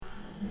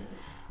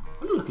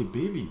like a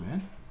baby,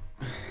 man.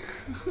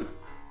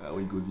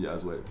 We go here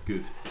as well.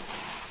 Good.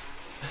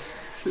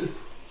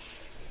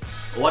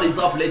 What is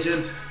up,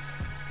 legend?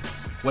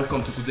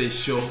 Welcome to today's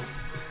show.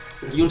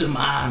 You're the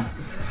man.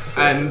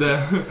 And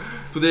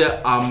today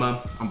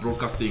I'm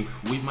broadcasting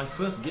with my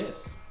first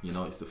guest. You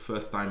know, it's the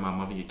first time I'm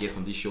having a guest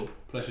on this show.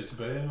 Pleasure to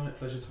be here, mate.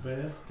 Pleasure to be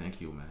here.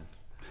 Thank you, man.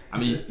 I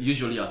mean,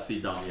 usually I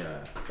sit down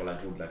here for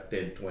like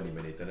 10-20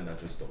 minutes and then I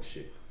just talk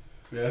shit.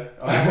 Yeah.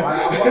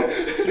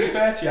 To be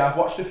fair to you, I've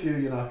watched a few,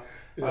 you know.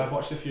 Yeah. I've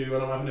watched a few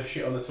when I'm having a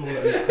shit on the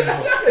toilet.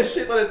 And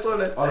Shit on the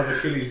toilet. I'll have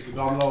Achilles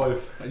gone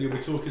live and you'll be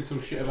talking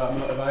some shit about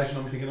motivation.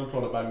 I'm thinking I'm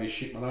trying to bang me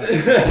shit, man.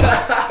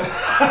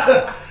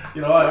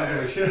 You know, I don't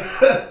give a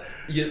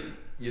shit.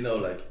 You know,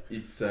 like,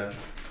 it's...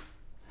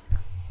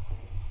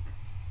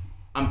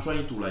 I'm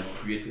trying to, like,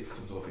 create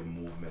some sort of a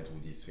movement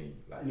with this thing.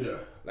 Like, yeah.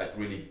 Like,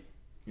 really,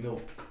 you know,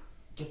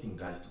 getting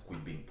guys to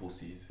quit being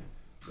pussies.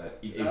 Like,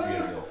 in every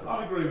area of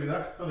life. I'd agree with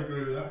that. You know,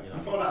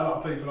 you find out a lot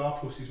of people are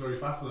pussies very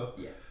fast, though.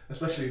 Yeah.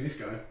 Especially in this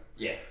game.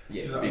 Yeah,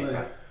 you know big what I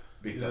time. mean?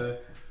 Big time.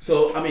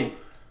 So, I mean,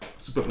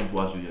 super pumped to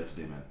have you here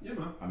today, man. Yeah,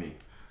 man. I mean,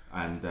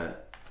 and...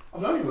 I've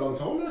known you a long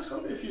time, man. It's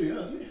got to be a few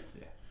years, isn't it?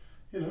 Yeah.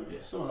 You know,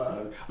 something like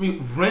that. I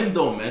mean,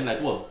 random, man.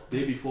 Like, what was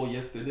day before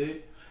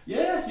yesterday?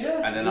 Yeah.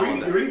 And then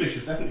your English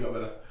has definitely got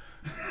better.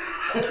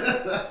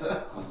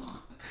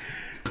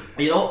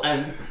 You know,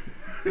 and...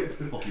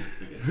 Fuck you,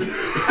 speaking.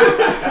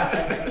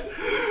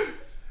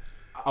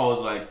 I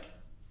was like,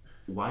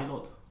 why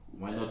not?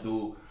 Why not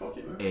do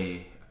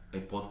a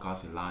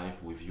podcast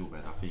live with you,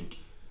 man? I think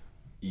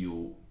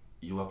you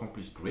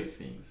accomplished great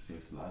things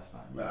since last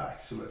time. Nah,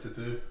 it's something to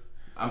do.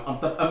 I'm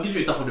giving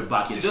you a tap on the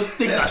back here. Just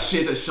take that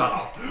shit and shut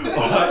up.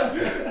 Alright?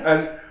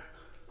 And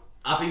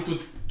I think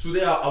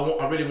today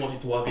I really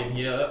wanted to have him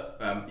here.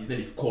 His name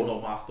is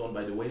Conor Marston,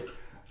 by the way.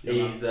 Yeah,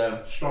 he's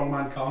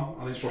Strongman Con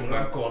on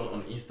Strongman Con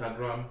on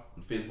Instagram,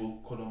 on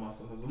Facebook, Conor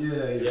Marston as well.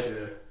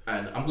 Yeah.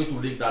 And I'm going to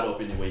link that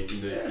up anyway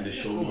in the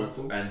show notes.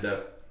 Cool. And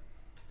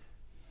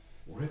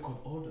record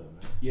order, man.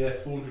 Yeah,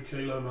 400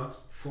 kilo, man.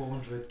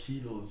 400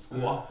 kilos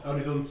squats.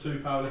 Only done 2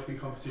 powerlifting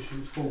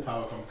competitions, full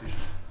power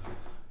competitions.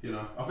 You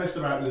know, I've messed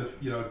around with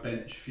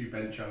a few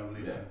bench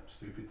only, and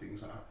stupid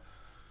things like that.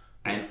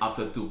 And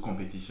after 2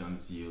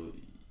 competitions, you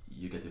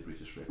get the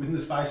British record. Within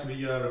the space of a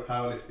year of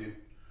powerlifting,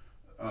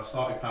 I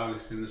started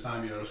powerlifting in the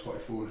same year I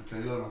squatted 400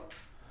 kilo, man.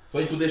 So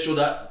in today's show,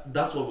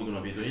 that's what we're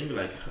gonna be doing.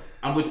 Like,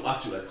 I'm going to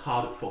ask you, like,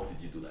 how the fuck did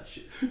you do that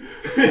shit?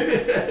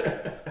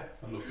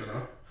 I'd love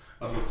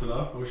to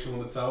know. I wish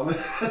someone would tell me.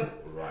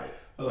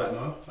 Right. I don't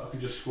know. I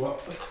can just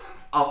squat.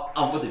 I've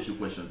got a few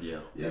questions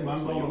here. Yeah, man.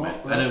 For you, man.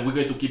 And then we're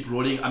going to keep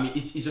rolling. I mean,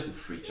 it's just a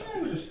free chat.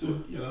 Yeah, we just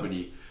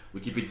we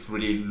keep it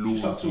really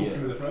loose. Just like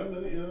talking with a friend,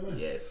 isn't it? You know what I mean?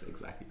 Yes,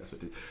 exactly. That's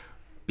what it is.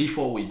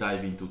 Before we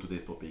dive into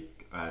today's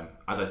topic,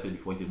 as I said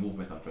before, it's a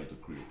movement I'm trying to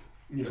create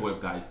to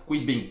help guys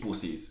quit being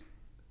pussies,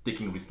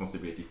 taking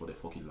responsibility for their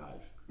fucking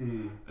life,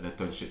 and then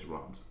turn shit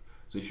around.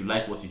 So if you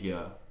like what you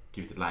hear,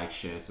 give it a like,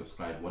 share,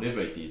 subscribe,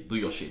 whatever it is, do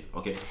your shit,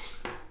 okay?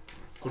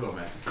 Cool on,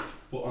 man.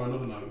 But on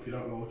another note, if you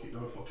don't like it,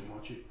 don't fucking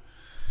watch it.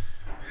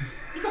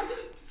 You can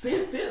still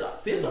say that.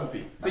 Say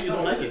something. Say you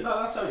don't like it.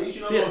 No, that's how it is.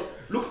 You know, see,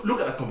 look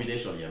at that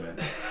combination here, man.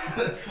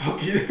 Fuck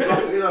it. you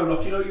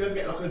ever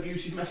get like an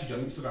abusive message on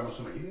Instagram or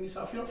something, you think to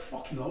yourself, you don't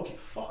fucking like it,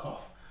 fuck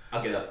off.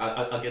 I get that.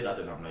 I get that,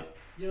 and I'm like,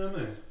 you know what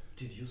I mean?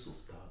 Dude, you're so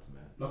start,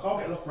 man. Like, I'll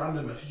get like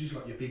random messages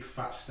like, you big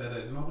fat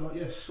steadhead, and I'll be like,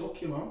 yeah,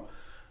 suck you, man.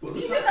 But do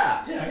you get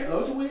that? Yeah, I get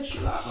loads of weird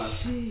shit like that, man.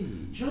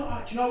 Shit. Do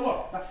you know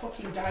what? That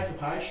fucking guy for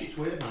pay shit's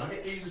weird, man. I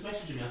get geezers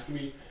messaging me asking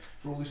me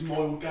for all these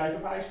mild guy for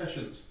pay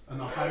sessions,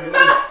 and I'll pay them.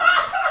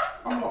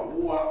 I'm like,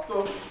 what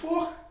the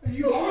fuck? Are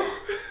you on?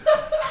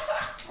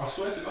 I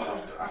swear to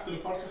God, after the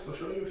podcast I'll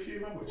show you a few,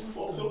 man, but it's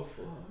fucked up.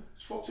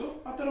 It's fucked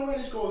up. I don't know where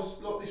this goes,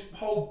 like this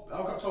whole,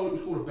 I got told it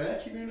was called a bear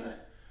community.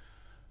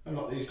 And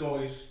like these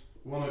guys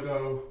want to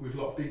go with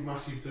like big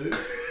massive dudes.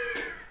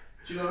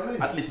 Do you know what I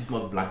mean? At least it's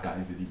not black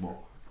guys anymore.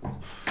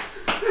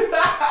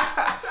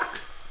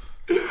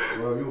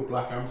 Well, you're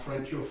black and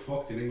French, you're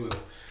fucked in England.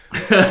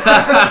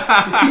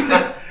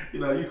 You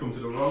know, you come to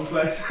the wrong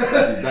place.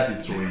 that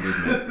is true indeed,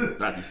 man.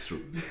 That is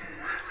true.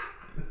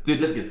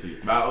 Dude, let's get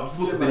serious. Man, I'm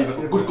supposed to deliver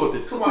some good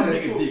content. Come on,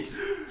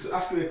 so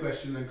ask me a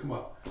question then, come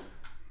on.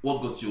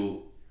 What got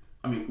you,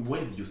 I mean,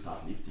 when did you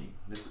start lifting?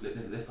 Let's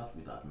start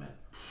with that, man.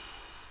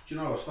 Do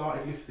you know, I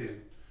started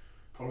lifting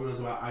probably when I was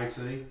about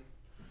 18.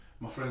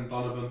 My friend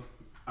Donovan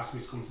asked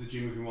me to come to the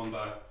gym with him one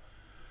day.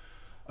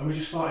 And we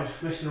just started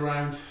messing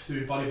around,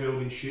 doing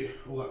bodybuilding shit,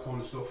 all that kind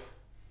of stuff.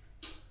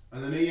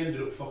 And then he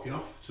ended up fucking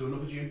off to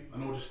another gym,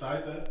 and I just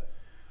stayed there.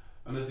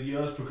 And as the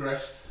years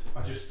progressed,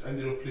 I just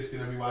ended up lifting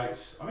heavy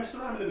weights. I messed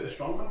around with a bit of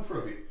strongman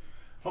for a bit.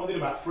 Probably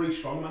did about 3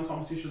 strongman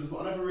competitions,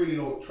 but I never really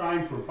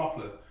trained for them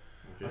properly.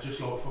 Okay. I just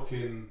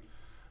fucking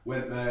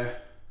went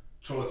there,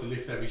 tried to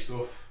lift heavy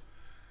stuff,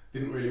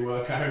 didn't really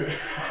work out,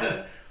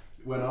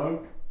 went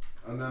home,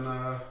 and then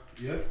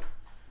yeah.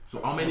 So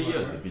how many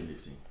years have you been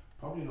lifting?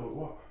 Probably 18,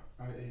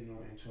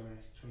 19, 20,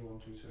 21,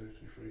 22,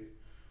 23,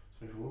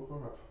 24,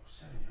 probably about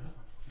 7 years.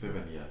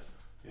 7 years.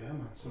 Yeah,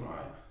 man, something like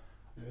that.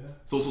 Yeah.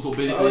 So I've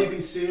only basically.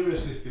 been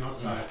serious lifting, I'd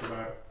say, for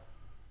about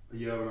a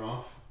year and a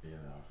half. Yeah.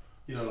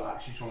 You know, like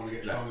actually trying to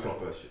get Like stronger.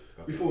 proper shit.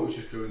 Okay. Before it was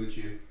just go in the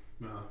gym.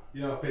 No.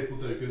 You know what people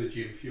do, go to the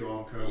gym, few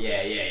arm curls.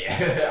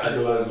 Yeah. I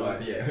know those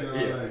ones. Yeah. You know what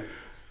I mean?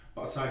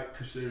 But I'd say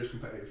serious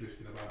competitive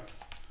lifting about.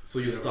 So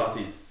you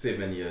started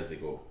 7 years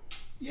ago.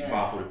 Yeah.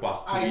 But for the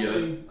past 2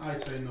 years,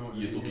 18,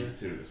 19, you took it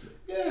seriously.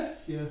 Yeah.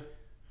 And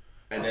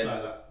I'd then say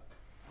that.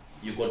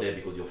 you got there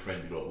because your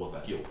friend was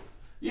like, yo.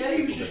 Yeah,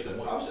 he was Let's go just.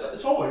 back to I was at the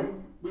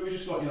time. We were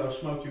just like, you know,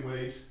 smoking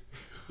weed,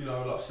 you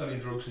know, like selling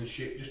drugs and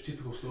shit, just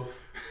typical stuff.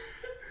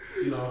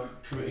 You know,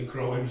 committing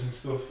crimes and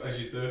stuff as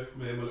you do.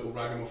 Me and my little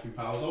ragamuffin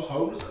pals. I was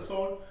homeless at the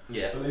time.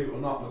 Yeah. Believe it or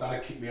not, my dad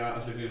had kicked me out. I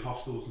was living in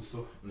hostels and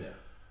stuff. Yeah.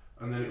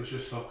 And then it was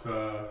just like,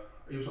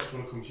 he was like, "Do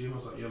you want to come gym?" I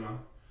was like, "Yeah, man."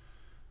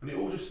 And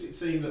it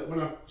seemed that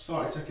when I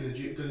started taking the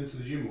gym, getting into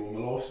the gym more, my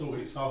life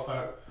sorted itself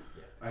out.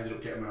 Yeah. I ended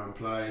up getting my own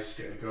place,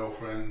 getting a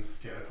girlfriend,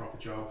 getting a proper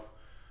job.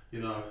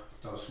 You know,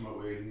 don't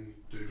smoke weed and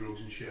do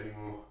drugs and shit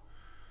anymore.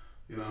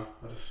 You know,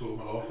 I just sorted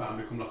my life out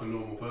and become like a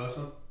normal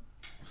person.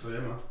 So yeah,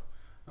 man,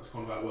 that's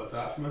kind of how it worked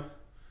out for me.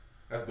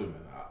 That's good,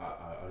 man.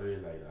 I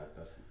really like that.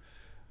 That's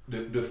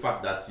the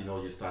fact that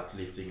you start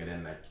lifting and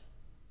then like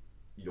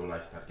your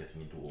life start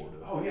getting into order.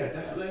 Oh yeah,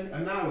 definitely.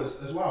 And now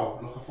as well,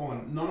 like I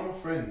find none of my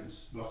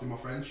friends, like in my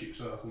friendship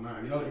circle now,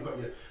 you know, like you've got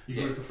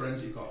your group of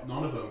friends that you've got,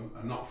 none of them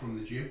are not from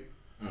the gym.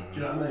 Mm-hmm. Do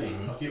you know what I mean?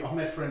 Mm-hmm. Like I've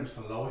made friends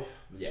for life.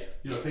 Yeah.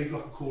 You know, people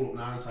I can call up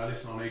now and say,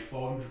 "Listen, I need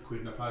 500 quid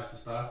and a place to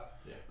stay."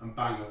 Yeah. And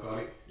bang, I've got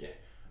it. Yeah.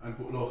 And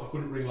but look, I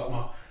couldn't ring like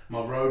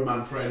my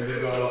roadman friend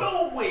and go like,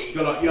 No way.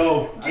 go like,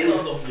 "Yo, Get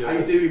out of here. how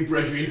you doing,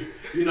 brethren?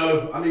 You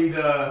know, I need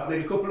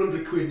a couple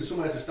hundred quid and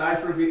somewhere to stay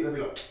for a bit." They'll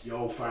be like,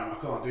 "Yo, fam, I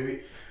can't do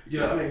it." Do you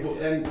know what I mean? But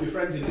then with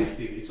friends in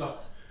lifting, it's like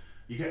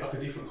you get like a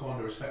different kind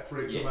of respect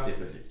for each other. Yeah,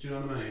 definitely. Do you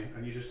know what I mean?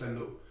 And you just end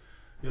up,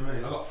 you know what I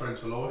mean? I got friends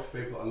for life,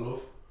 people that I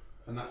love,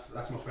 and that's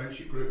my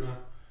friendship group now.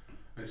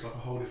 And it's like a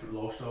whole different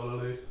lifestyle I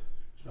lead. Do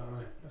you know what I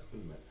mean? That's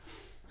good, man.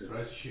 It's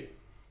crazy shit.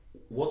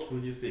 What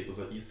would you say?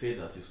 Because you said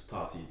that you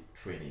started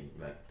training,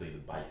 like doing the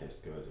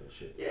biceps curls and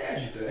shit. Yeah,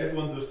 as you do.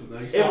 Everyone does, don't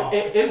they?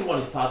 Everyone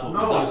is starting.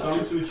 No one has gone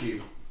into a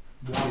gym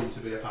wanting to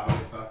be a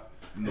powerlifter.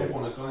 No.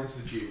 Everyone has gone into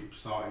the gym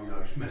starting, you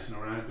know, just messing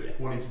around,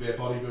 wanting to be a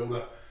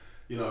bodybuilder,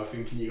 you know,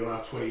 thinking you're going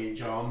to have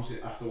 20-inch arms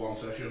after one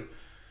session.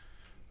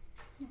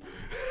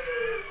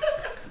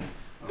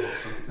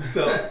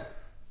 So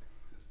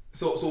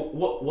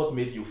what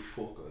made you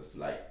focus,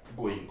 like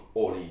going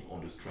all in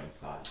on the strength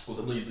side?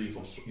 Because I know you did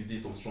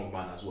some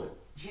strongman as well.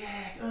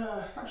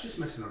 Yeah, that was just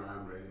messing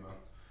around really, man.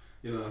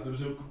 You know, there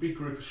was a big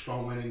group of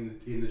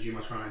strongmen in the gym I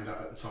trained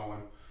at the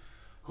time.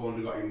 Kind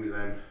of got in with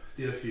them,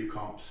 did a few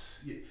comps.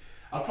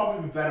 I'd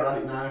probably be better at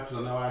it now because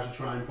I know how to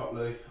train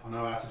properly, I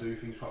know how to do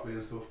things properly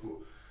and stuff,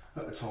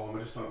 but at the time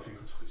I just don't think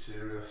I took it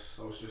serious.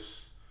 I was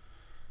just,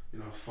 you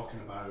know, fucking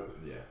about,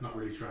 not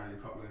really training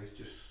properly,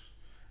 just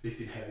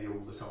lifting heavy all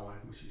the time,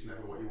 which is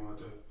never what you want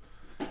to do.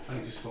 And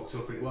it just fucked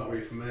up and it weren't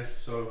really for me,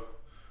 so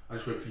I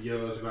just went for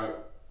years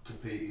without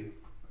competing,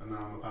 and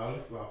now I'm a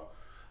powerlifter. Well,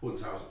 I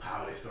wouldn't say I was a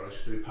powerlifter, I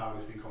just do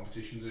powerlifting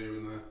competitions here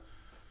and there,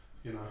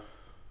 you know.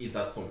 Is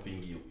that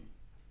something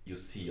you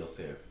see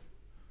yourself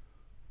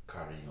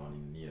carrying on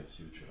in the near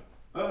future?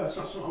 It's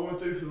not something I want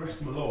to do for the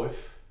rest of my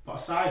life, but I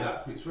say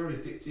that, but it's very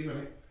addictive, isn't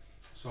it?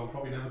 So I'm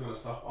probably never going to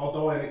stop. I'll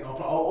die in it.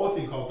 I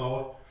think I'll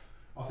die.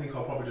 I think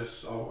I'll probably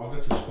I'll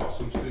get to squat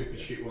some stupid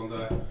shit one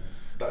day.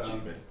 That's you,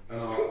 man. And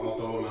I'll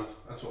die, man.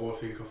 That's what I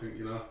think,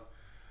 you know.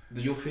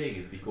 Do you think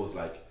it's because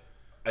like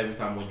every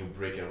time when you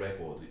break a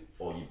record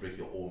or you break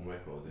your own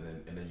record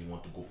and then you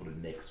want to go for the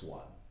next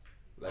one?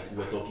 Like we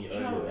were talking earlier.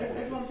 You know,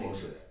 everyone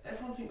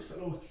thinks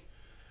that like,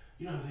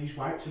 you know, these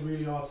weights are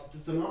really hard.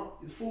 They're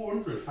not.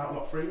 400 felt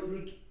like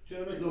 300. Do you know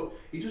what I mean? Look,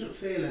 it doesn't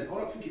feel. I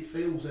don't think it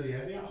feels any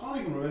heavier. I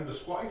can't even remember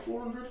squatting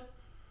 400.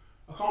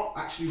 I can't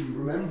actually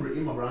remember it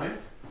in my brain.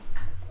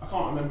 I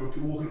can't remember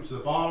walking up to the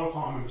bar. I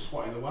can't remember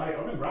squatting the weight. I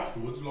remember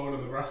afterwards lying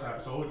on the grass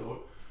outside. Like,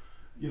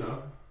 you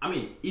know. I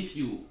mean, if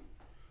you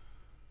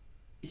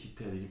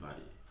tell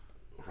anybody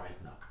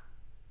right now,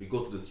 we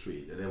go to the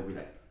street and they'll be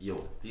like,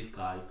 "Yo, this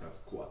guy can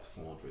squat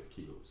 400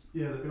 kilos."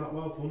 Yeah, they'll be like,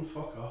 "Well done,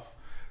 fuck off."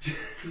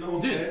 No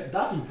one Dude, cares.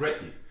 that's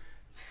impressive.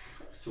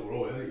 It's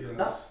alright, isn't it? You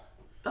know,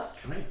 That's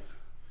strength.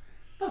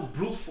 That's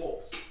brute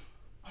force.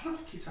 I don't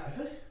think it's that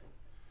heavy.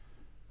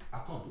 I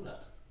can't do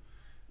that.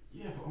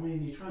 Yeah, but I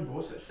mean, you train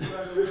biceps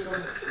 4 days a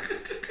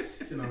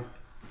week, you know.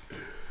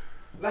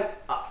 Like,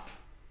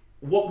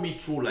 walk me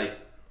through, like,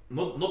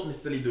 not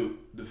necessarily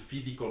the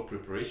physical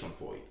preparation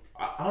for it.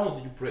 How long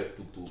do you prep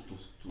to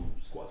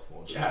squat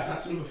 400? Yeah,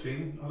 that's another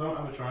thing. I don't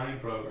have a training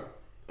program.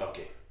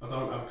 Okay. I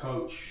don't have a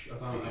coach. I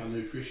don't have a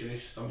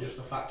nutritionist. I'm just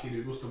a fat kid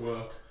who goes to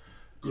work,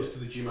 goes to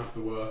the gym after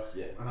work,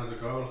 and has a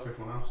go like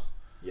everyone else.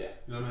 Yeah.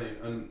 You know what I mean?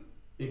 And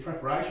in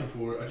preparation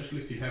for it, I just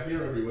lifted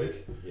heavier every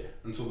week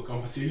until the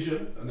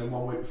competition, and then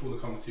 1 week before the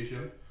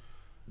competition,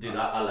 dude,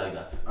 I like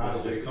that. I had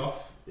a week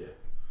off. Yeah.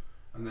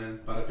 And then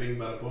bada bing,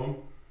 bada boom,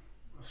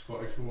 I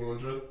squatted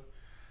 400.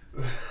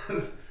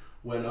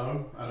 Went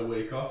home, had a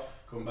week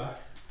off, come back,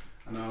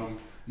 and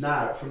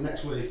now from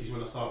next week is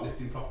when I start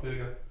lifting properly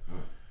again.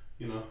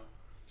 You know.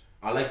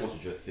 I like what you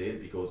just said,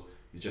 because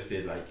you just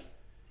said like,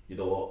 you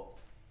know what,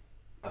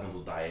 I don't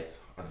do diet,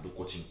 I don't do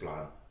coaching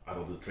plan, I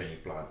don't do training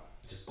plan.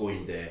 Just go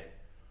in there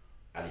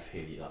and lift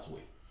heavy, that's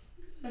way.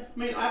 I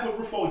mean, I have a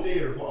rough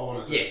idea of what I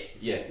want to do.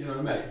 Yeah. You know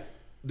what I mean?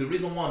 The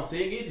reason why I'm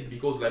saying it is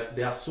because like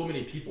there are so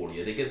many people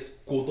here, they get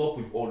caught up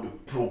with all the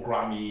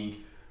programming,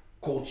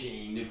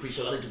 coaching,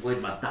 nutrition. I need to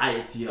get my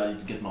diet here, I need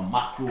to get my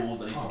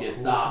macros, I need to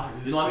get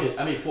that. You know what I mean?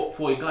 I mean,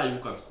 for a guy who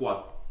can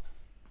squat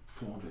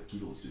 400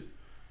 kilos, dude,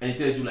 and he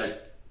tells you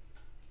like,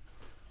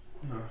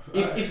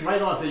 if right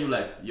now I tell you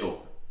like,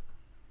 yo,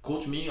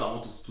 coach me, I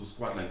want to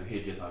squat like the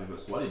heaviest I've ever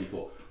squatted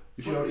before.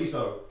 Do you know what it is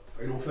though?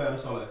 In all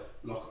fairness, Ollie,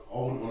 like I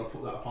wouldn't want to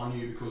put that upon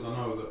you, because I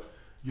know that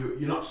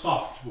you're not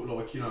soft, but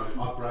like, you know,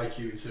 I'd break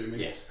you in 2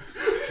 minutes.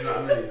 Yes. You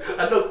know what I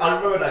mean? I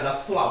remember that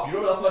slap. You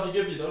remember that slap you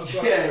gave me? That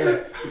slap? Yeah.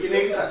 But you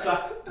needed that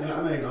slap. You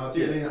know what I mean? I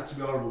didn't mean that to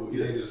be horrible, but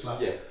you needed a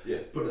slap. Yeah.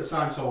 But at the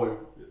same time,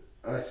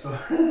 it's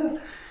like,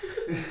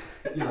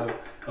 you know,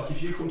 like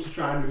if you come to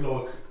train with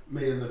like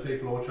me and the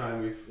people I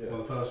train with, or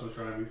the person I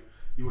train with,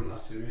 you wouldn't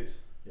last 2 minutes.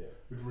 Yeah.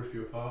 We'd rip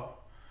you apart.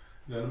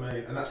 You know what I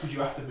mean? And that's because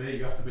you have to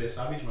be a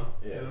savage, man.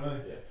 Yeah. You know what I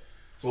mean? Yeah.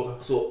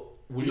 So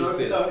would you know,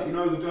 say that? You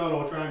know the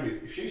girl I train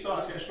with, if she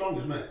started to get as strong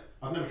as me,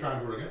 I'd never train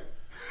with her again.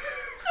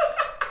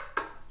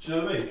 Do you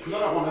know what I mean? Because I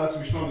don't want her to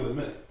be stronger than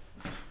me.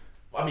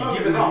 I mean, don't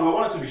get me wrong, I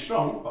want her to be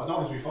strong, but I don't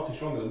want her to be fucking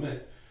stronger than me.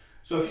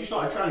 So if you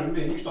started training with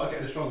me and you started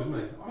getting as strong as me,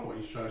 I don't want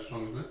you to train as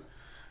strong as me.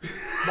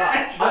 But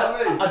Do you know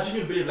what I mean? I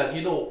genuinely believe, like,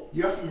 you know,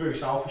 you have to be very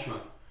selfish, man.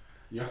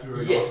 You have to be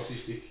very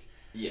narcissistic.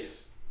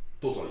 Yes,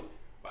 totally.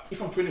 But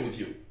if I'm training with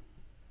you,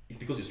 it's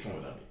because you're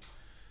stronger than me.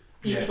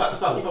 Yeah, if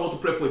I want to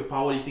prep for a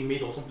powerlifting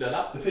meet or something like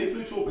that. The people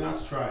who taught me how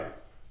to train,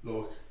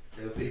 like,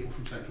 the people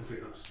from Central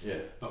Fitness. Yeah.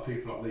 Like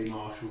people like Lee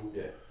Marshall,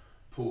 Yeah.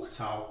 Paul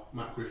Cattell,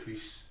 Matt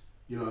Griffiths,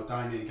 you know,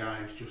 Damien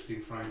Games,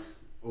 Justin Frank,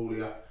 all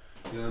here.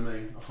 You know what I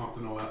mean? I can't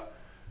deny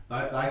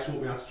that. They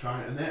taught me how to train,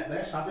 and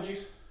they're savages.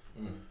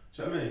 Do you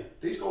know what I mean?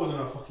 These guys are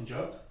no fucking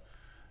joke.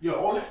 You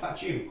know, I left that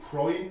gym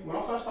crying. When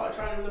I first started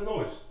training with them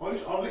guys,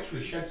 I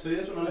literally shed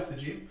tears when I left the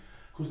gym,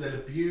 because they'd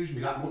abused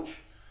me that much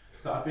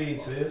that I'd be in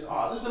tears. There's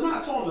a amount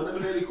of times I never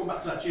really come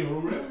back to that gym,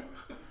 unreal. Do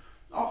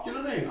you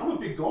know what I mean? I'm a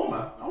big guy,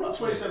 man. I'm like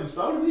 27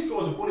 stone, and these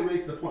guys are bullying me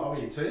to the point I'll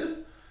be in tears.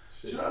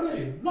 Do you know what I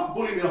mean? Not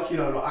bullying me like, you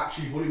know, like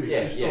actually bullying me,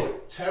 but just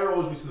like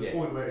terrorise me to the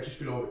point where it just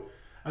be like,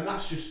 and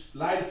that's just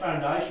laid a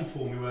foundation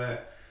for me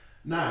where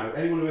now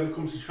anyone who ever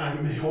comes to train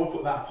with me, I'll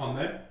put that upon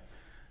them.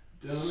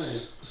 Do you know what I mean?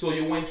 So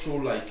you went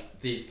through like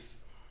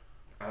this,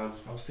 I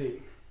would say,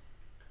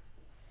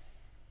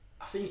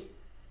 I think,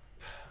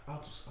 how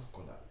to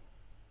call that?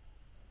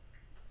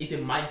 It's a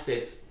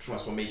mindset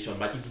transformation,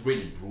 but it's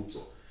really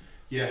brutal.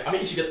 Yeah. I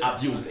mean, if you get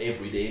abused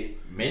every day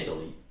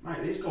mentally.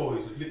 Mate, these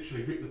guys have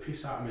literally ripped the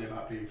piss out of me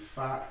about being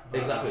fat,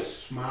 about Exactly.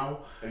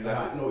 smell,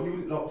 Exactly. like, you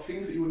wouldn't, like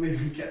things that you wouldn't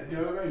even get. Do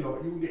you know what I mean?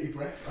 Like you wouldn't get your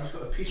breath. I just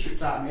got the piss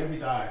ripped out of me every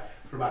day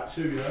for about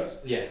 2 years.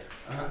 Yeah.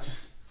 And that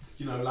just,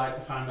 you know, laid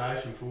the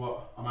foundation for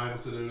what I'm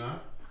able to do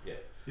now. Yeah.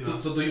 You know?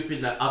 So do you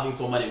feel that having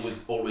somebody who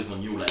is always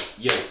on you, like,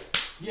 yo?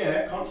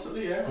 Yeah,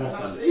 constantly, yeah.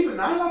 Constantly. Even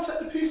now, I'll take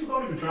the piss, I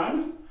don't even train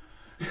with them.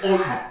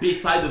 Or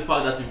beside the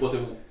fact that you've got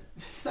a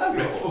Don't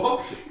give a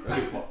fuck.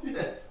 record.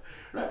 Yeah.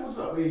 Records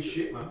don't mean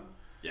shit, man.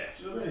 Yeah.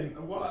 Do you know what I mean?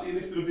 And what's you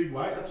lifted a big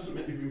weight, that doesn't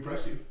make you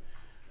impressive.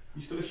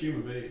 You're still a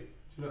human being. Do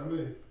you know what I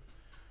mean?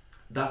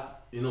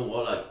 That's, you know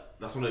what, like,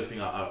 that's one of the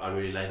things I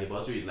really like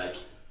about you is like,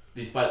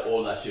 despite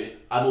all that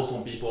shit, I know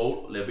some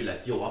people, they'll be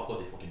like, yo, I've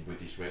got a fucking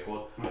British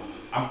record.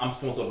 I'm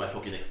sponsored by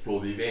fucking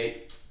Explosive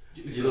A.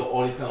 You know,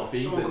 all these kind of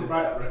things. Someone could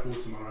break that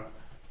record tomorrow.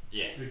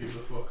 Yeah. Who gives a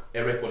fuck?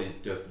 A record is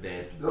just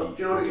there. Do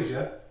you know what it is,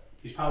 yeah?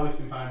 Is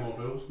powerlifting paying more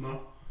bills?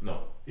 No.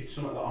 No. It's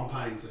something that I'm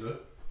paying to do.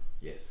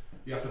 Yes.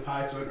 You have to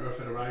pay to enter a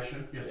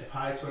federation. You have to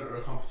pay to enter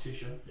a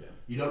competition. Yeah.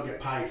 You don't get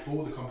paid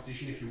for the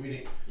competition if you win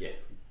it. Yeah.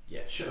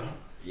 Yeah. Shut up.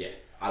 Yeah.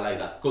 I like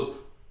that. Because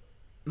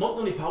not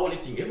only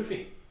powerlifting,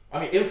 everything. I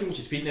mean, everything which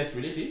is fitness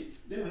related,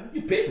 Yeah.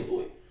 you pay to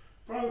do it.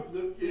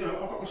 Bro, you know,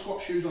 I've got my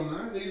squat shoes on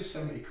now. These are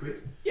 70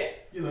 quid. Yeah.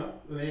 You know,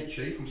 and they ain't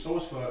cheap. I'm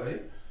size 30. Do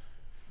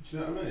you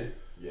know what I mean?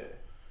 Yeah.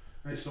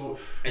 And it's sort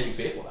of, And you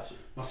pay for that shit.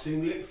 my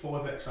singlet,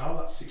 5XL,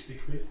 that's 60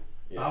 quid.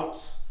 Yeah.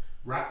 Belts,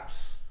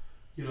 wraps,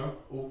 you know,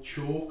 all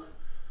chalk,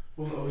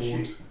 all that other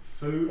Food. shit.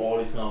 Food. All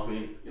these kind of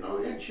things. You know,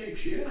 it ain't cheap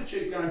shit. It ain't a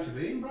cheap game to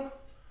be in, bro. Do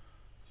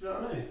you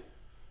know what I mean?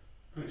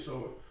 And it's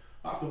sort of,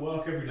 I have to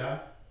work every day.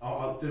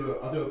 I do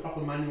a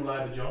proper manual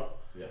labour job.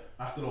 Yeah.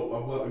 After I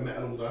work with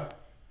metal all day.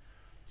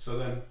 So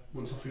then,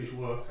 once I finish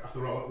work,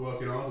 after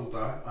working hard all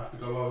day, I have to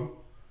go home.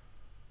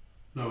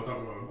 No, I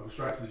don't go home. I go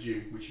straight to the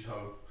gym, which is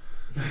home.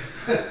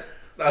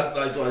 That's a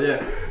nice one,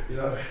 yeah. You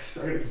know,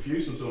 I get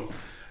confused sometimes.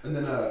 And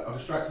then I go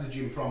straight to the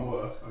gym from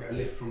work. I get a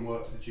lift from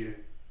work to the gym.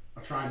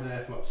 I train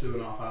there for like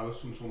 2.5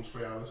 hours, sometimes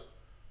 3 hours,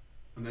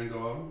 and then go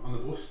home on the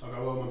bus. I go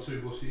home on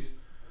 2 buses,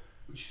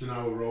 which is an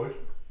hour ride.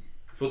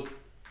 So,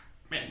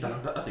 man,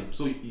 that's it.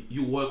 So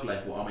you work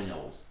like what? How many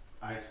hours?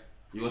 8.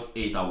 You got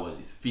 8 hours.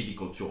 It's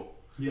physical job.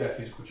 Yeah,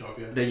 physical job.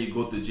 Yeah. Then you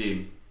go to the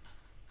gym.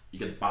 you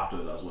get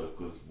battered as well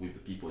because with the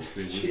people you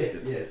train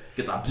with, yeah.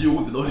 get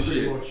abused and all this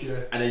Pretty shit. much,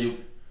 yeah. And then you.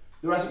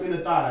 There hasn't been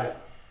a day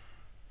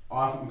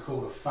I haven't been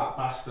called a fat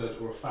bastard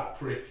or a fat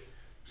prick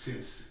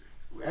since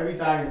every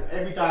day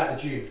at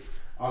the gym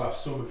I'll have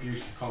some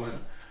abusive comment.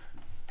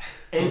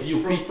 And you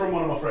feed from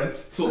one of my friends.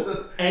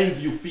 So and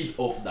you feed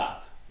off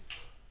that.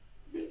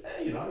 Yeah,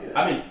 you know, yeah.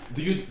 I mean,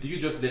 do you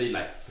just let it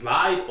like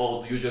slide,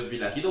 or do you just be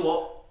like, you know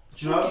what?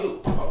 Do you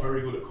know? I got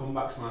very good at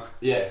comebacks, man.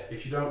 Yeah.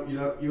 If you don't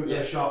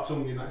get a sharp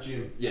tongue in that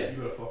gym, yeah, you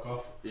better fuck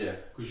off. Yeah.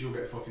 Because you'll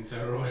get fucking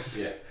terrorised.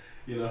 Yeah.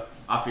 You know.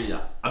 I feel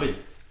that. I mean,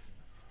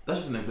 that's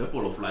just an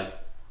example of like,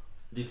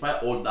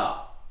 despite all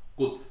that,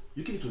 because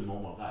you keep it to a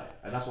normal guy,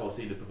 and that's why I was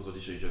saying the purpose of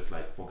this show is just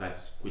like for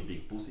guys to quit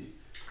being pussies.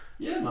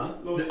 Yeah,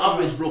 man. Like, the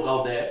average bloke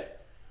out there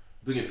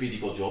doing a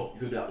physical job,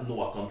 he's gonna be like,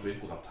 no, I can't train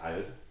because I'm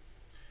tired.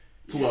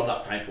 2, I don't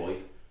have time for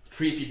it.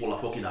 3, people are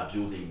fucking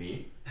abusing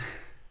me.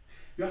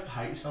 You have to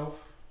hate yourself.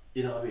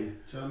 You know what I mean?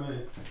 Do you know what I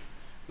mean?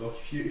 Look,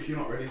 if you're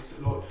not ready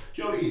to, look,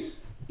 do you know what it is?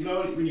 You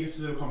know when you get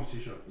to do a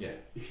competition? Yeah.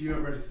 If you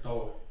aren't ready to die,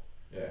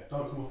 yeah,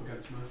 don't come up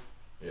against me.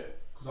 Yeah.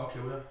 Because I'll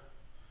kill you.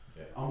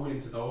 Yeah. I'm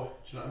willing to die. Do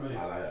you know what I mean?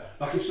 I like that.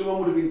 Like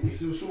if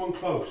there was someone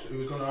close who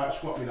was going to out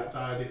squat me that day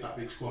I did that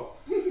big squat,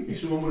 if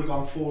someone would have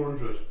gone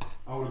 400,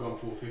 I would have gone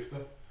 450.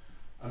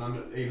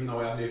 And even though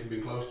I hadn't even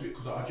been close to it,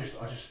 because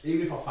I just,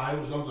 even if I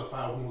failed, as long as I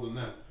failed more than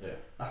them, yeah,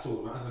 that's all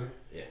that matters, isn't it?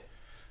 Yeah.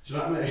 Do you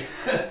know what I mean?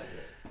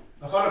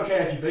 Like I don't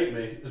care if you beat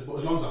me, but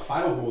as long as I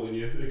failed more than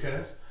you, who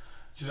cares?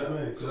 Do you know what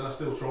I mean? Because then I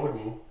still tried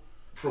more.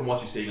 From what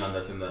you're saying, I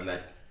understand that,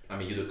 like, I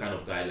mean, you're the kind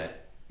of guy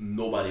like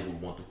nobody would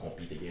want to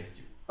compete against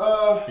you.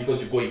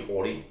 Because you're going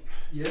all in.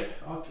 Yeah,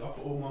 I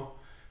put all my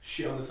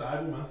shit on the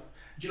table, man.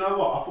 Do you know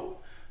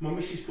what? My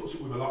missus puts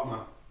up with a lot, man.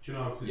 Do you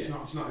know? Because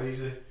it's not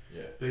easy.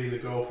 Yeah. Being the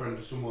girlfriend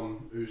of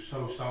someone who's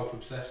so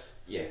self-obsessed.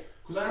 Yeah.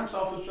 Because I am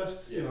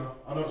self-obsessed. Yeah. You know,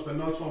 I don't spend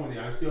no time in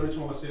the house. The only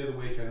time I see her the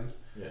weekend.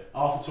 Yeah.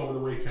 Half the time of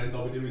the weekend,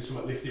 I'll be doing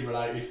something lifting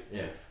related.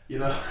 Yeah. You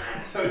know,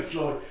 so it's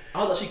like.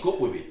 How does she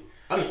cope with it?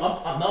 I mean,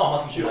 I'm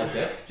asking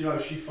myself. Do you know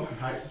she fucking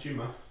hates the gym,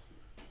 man?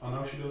 I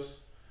know she does.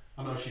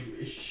 I know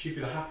she'd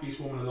be the happiest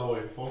woman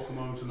alive if I come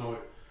home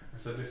tonight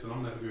and said, "Listen,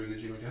 I'm never going to the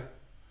gym again."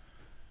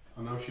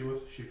 I know she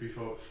would. She'd be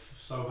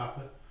so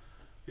happy.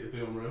 It'd be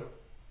unreal.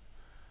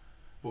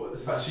 But at the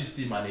same, But she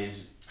still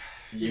manages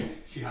you. Yeah,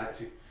 she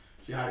hates it.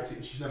 She hates it,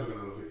 and she's never going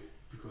to love it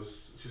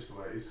because it's just the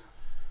way it is.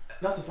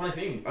 That's the funny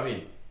thing. I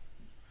mean,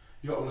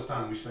 you got to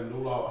understand. I spend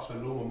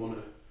all my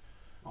money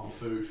on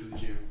food for the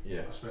gym.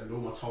 Yeah. I spend all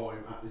my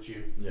time at the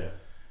gym. Yeah.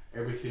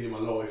 Everything in my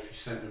life is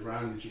centred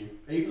around the gym.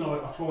 Even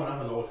though I try and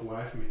have a life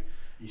away from it,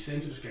 you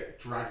seem to just get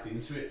dragged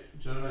into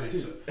it. Do you know what I mean?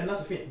 Dude, and that's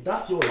the thing.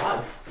 That's your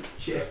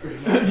life. Yeah, pretty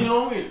much. You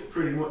know what I mean?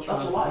 Pretty much.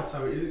 That's your life. That's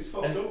how it is. It's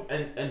fucked up.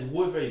 And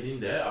whoever is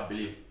in there, I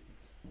believe,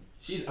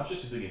 I'm sure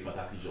she's doing a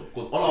fantastic job.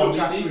 because all our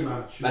misses,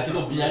 like, you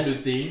know, behind the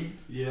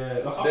scenes.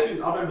 Yeah, like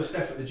I remember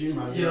Steph at the gym,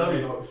 man. You know what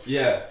I mean? Like,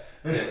 yeah.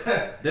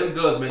 Them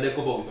girls, man, they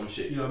come up with some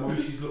shit. You know, mum,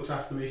 she looks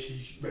after me.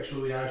 She makes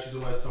sure the house is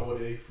always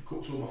tidy.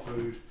 Cooks all my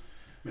food.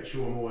 Makes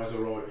sure I'm always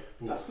alright.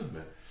 That's good,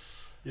 man.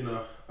 You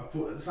know, at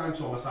the same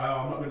time I say,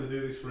 oh, I'm not going to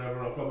do this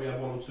forever. I'll probably have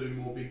 1 or 2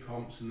 more big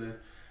comps, and then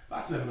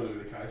that's never going to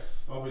be the case.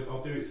 I'll do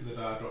it to the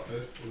day I drop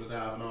dead, or the day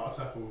I have an heart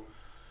attack, or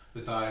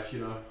the day, you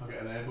know, I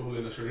get an air bubble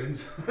in the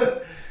syringe.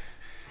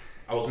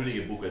 I was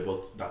reading a book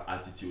about that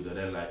attitude, and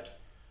then like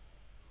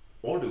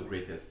all the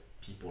greatest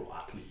people,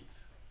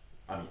 athletes,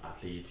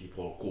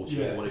 people,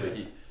 coaches, whatever it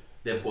is,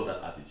 they've got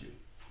that attitude.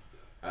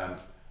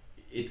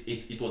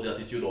 It was the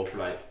attitude of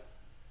like,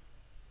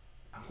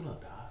 I'm gonna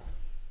die.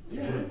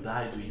 Yeah. I'm gonna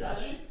die doing that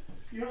shit.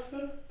 You have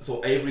to.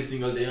 So every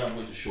single day I'm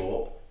going to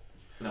show up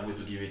and I'm going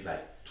to give it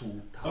like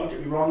 2,000. Don't get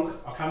me wrong,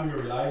 I can be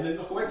very lazy.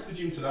 Like I went to the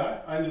gym today,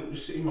 I ended up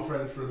just sitting with my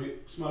friend for a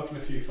bit, smoking a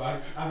few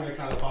fags, having a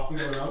can of pop and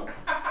going home.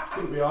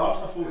 Couldn't be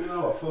arsed. I thought, you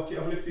know what, fuck it,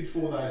 I've lifted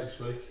 4 days this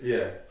week.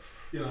 Yeah.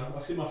 You know, I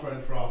see my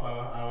friend for half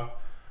hour,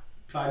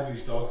 played with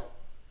his dog,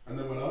 and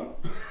then went home.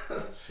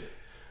 Shit.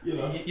 You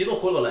know. You know,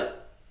 Colo, like,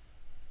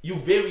 you're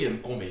very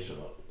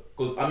unconventional.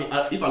 Because, I mean,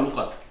 if I look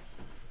at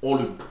all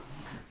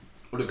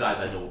the guys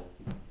I know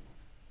in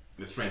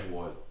the strength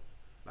world,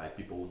 like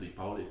people who do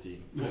powerlifting,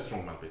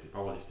 strongman person,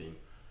 powerlifting,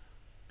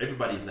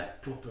 everybody's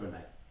like proper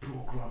like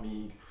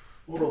programming,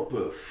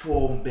 proper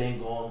form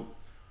bang on,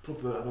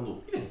 proper, I don't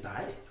know, even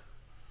diet.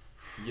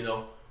 You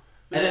know?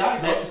 And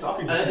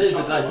then there's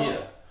the guy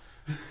here.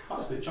 I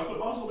just eat chocolate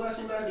bars all day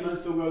some days and then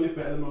still go live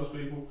better than most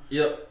people.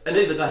 Yeah, and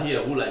there's a guy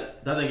here who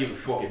like doesn't give a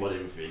fuck about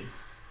everything.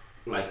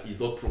 Like he's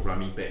not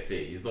programming per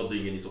se, he's not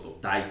doing any sort of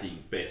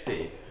dieting per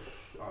se.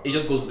 He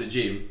just goes to the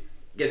gym,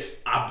 gets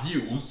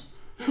abused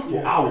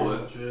for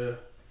hours, and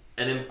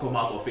then come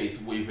out of it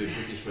with a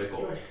British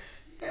record.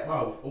 Yeah,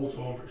 well,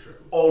 all-time British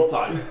record.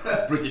 All-time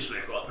British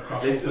record.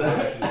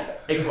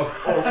 Across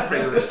all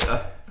federations.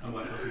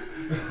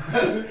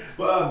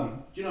 But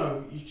you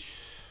know,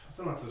 I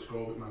don't know how to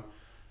describe it, man.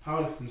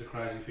 Powerlifting's a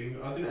crazy thing.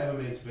 I didn't ever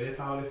mean to be a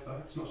powerlifter.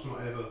 It's not something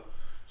I ever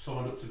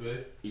signed up to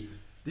be.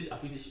 I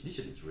think this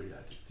shit is really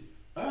addictive.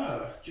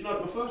 Do you know,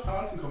 my first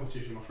powerlifting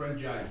competition, my friend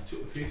Jay, he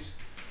took the piss.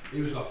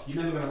 He was like,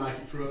 "You're never going to make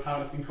it through a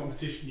powerlifting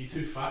competition. You're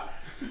too fat."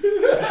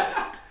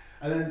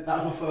 And then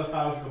that was my first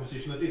powerlifting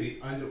competition. I did it.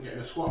 I ended up getting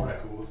a squat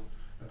record,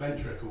 a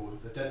bench record,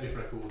 a deadlift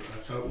record, and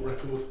a total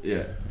record.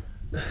 Yeah.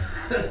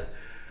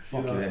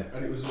 Fuck yeah.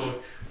 And it was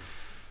like,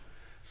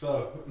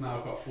 so now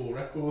I've got 4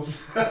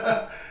 records.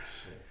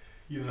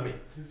 You know,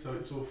 so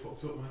it's all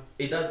fucked up, man.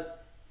 It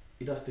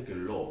does take a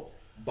lot,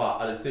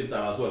 but at the same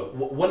time as well,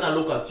 when I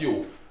look at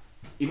you,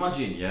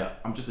 imagine,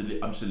 I'm just a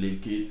little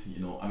kid, you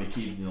know, I'm a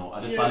kid, you know,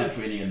 I just started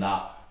training and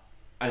that,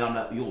 and I'm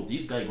like, yo,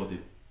 this guy got a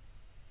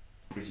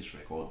British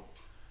record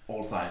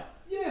all time.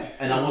 Yeah.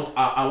 And I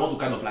want to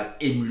kind of like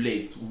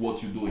emulate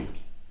what you're doing.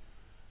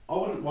 I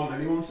wouldn't want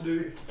anyone to do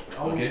it.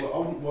 I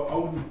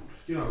wouldn't,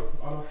 you know,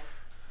 I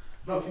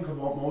don't think I'd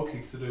want my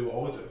kids to do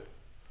what I do.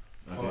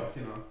 Okay. But,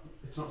 you know,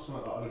 it's not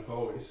something that I'd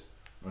advise.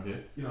 Okay.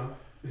 You know,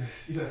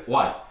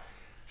 Why?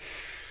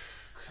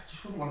 Because I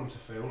just wouldn't want them to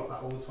feel like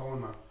that all the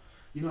time, man.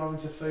 You know, having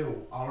to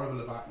feel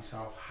horrible about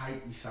yourself,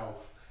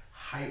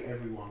 hate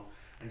everyone,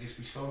 and just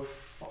be so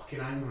fucking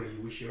angry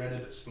you wish your head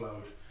would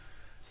explode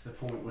to the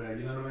point where,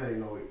 you know what I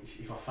mean, like,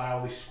 if I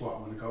fail this squat,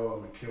 I'm going to go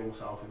home and kill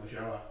myself in the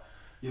shower.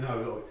 You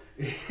know,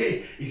 like,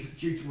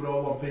 would I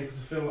want people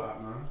to feel like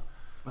that, man?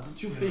 But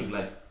don't you think,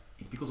 like,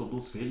 it's because of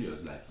those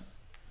failures, like,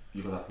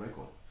 you got that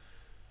record?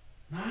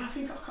 Nah, I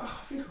think I could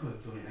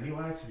have done it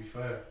anyway, to be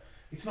fair.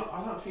 It's not,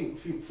 I don't think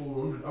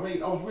 400, I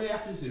mean, I was really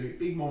happy to do it,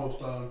 big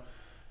milestone.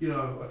 You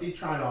know, I did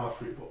try hard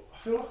for it, but I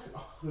feel like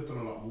I could have done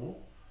a lot more.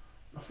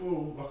 I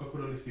feel like I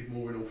could have lifted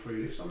more in all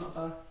 3 lifts on that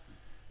day.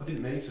 I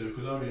didn't need to,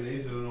 because I only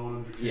needed a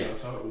 900 kilo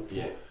total.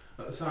 Yeah.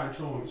 At the same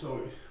time,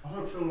 so I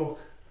don't feel like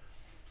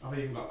I've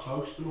even got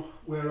close to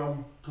where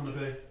I'm going to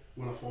be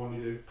when I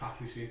finally do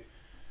packlifting.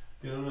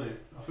 You know what I mean?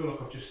 I feel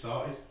like I've just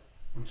started.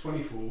 I'm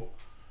 24,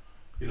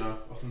 you know,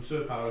 I've done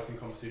 2 powerlifting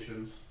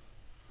competitions.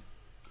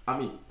 I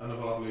mean, and I've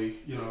hardly,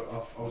 you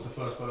know, I was the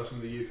first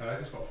person in the UK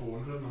that's got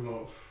 400, and I'm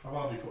like, I've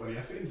hardly put any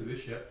effort into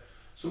this yet.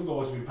 Some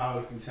guys have been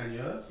powerlifting 10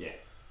 years. Yeah.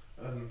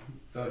 And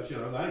that, you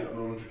know, they ain't got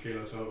 900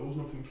 kilo totals,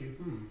 and I'm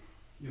thinking,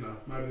 you know,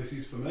 maybe this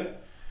is for me.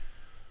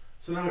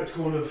 So now it's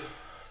kind of,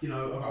 you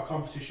know, I've got a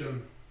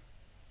competition.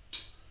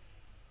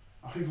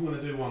 I think I'm going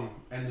to do one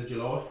end of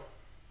July,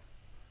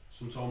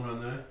 sometime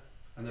around there.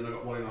 And then I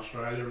got one in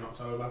Australia in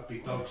October,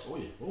 Big Dogs. Oh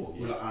yeah.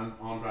 With like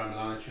Andrei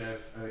Milanichev,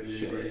 Eric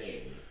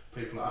Lilliebridge,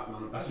 people like that,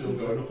 man. That's who I'm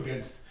going up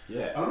against.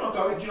 Yeah. And I'm not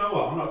going, do you know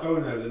what? I'm not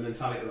going there with the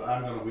mentality that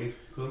I'm going to win,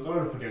 because I'm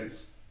going up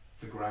against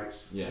the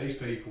greats. Yeah. These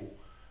people,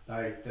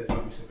 they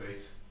don't miss a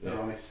beat. They're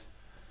honest.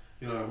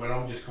 You know, where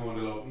I'm just kind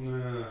of like,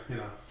 you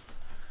know.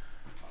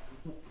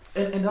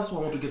 And that's what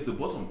I want to get to the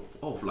bottom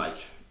of. Like,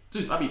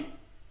 dude, I mean,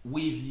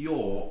 with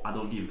your I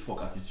don't give a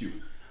fuck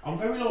attitude. I'm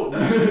very like,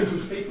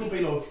 because people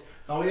be like,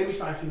 they'll hear me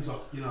say things like,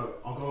 you know,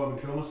 I'll go home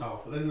and kill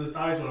myself. But then there's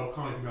days where I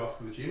can't even go off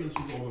to the gym, and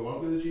sometimes I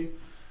won't go to the gym.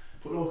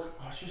 But look,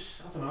 I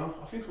don't know,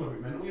 I think I'm a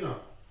bit mental, you know.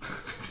 I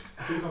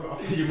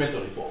think You're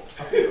mentally fucked.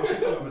 I think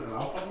I've got a mental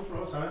health problem for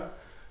all time.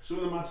 Some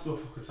of the mad stuff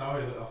I could tell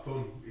you that I've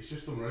done, it's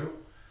just unreal.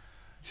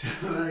 Do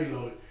you know what I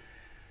mean?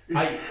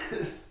 Like,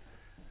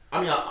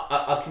 I mean,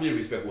 I truly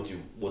respect what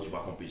you've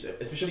accomplished,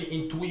 especially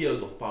in 2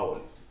 years of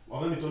powerlifting.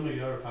 I've only done a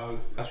year of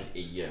powerlifting. Actually, a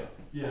year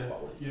of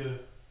powerlifting. Yeah.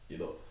 You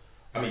know,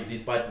 I mean,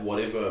 despite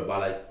whatever, but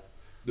like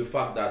the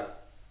fact that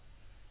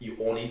you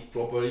own it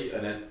properly,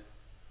 and then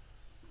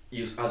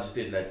you, as you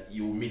said, like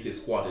you miss a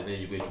squat, and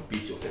then you're going to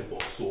beat yourself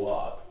up so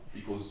hard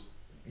because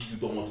you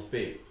don't want to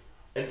fail.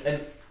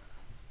 And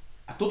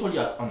I totally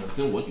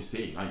understand what you're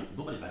saying. I mean,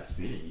 nobody likes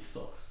failing. It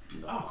sucks.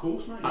 You know? Of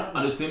course, man. Yeah.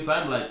 At the same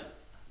time, like,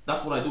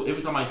 that's what I do.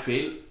 Every time I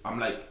fail, I'm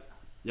like,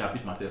 yeah, I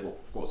beat myself up,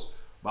 of course.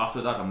 But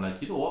after that, I'm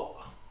like, you know what?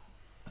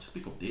 I just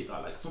pick up data.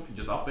 Like, something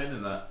just happened,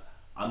 and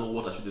I know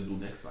what I should do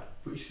next time.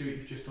 But you see what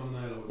you've just done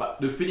there, like.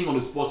 But the feeling on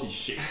the spot is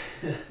shit.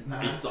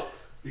 Nah, it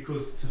sucks.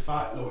 Because to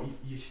fight, like,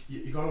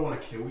 you gotta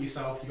want to kill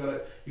yourself. You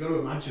gotta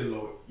imagine,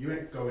 like, you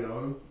ain't going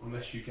home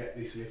unless you get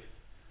this lift.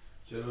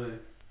 Do you know what I mean?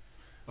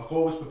 Like, I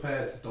was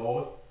prepared to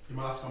die. In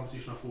my last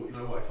competition, I thought, you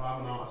know what, if I have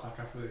an heart attack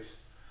after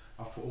this,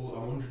 I'm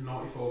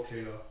 195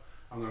 kilo.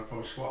 I'm gonna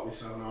probably squat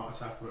this and have an heart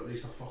attack, but at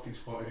least I fucking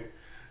squatted it.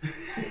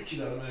 Do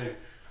you know what I mean?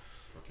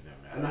 Fucking hell,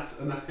 man.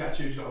 And that's the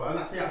attitude you got, and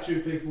that's the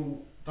attitude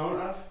people don't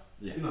have.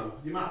 Yeah. You know,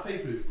 the amount of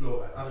people who've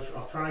like,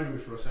 I've trained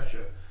with for a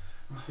session,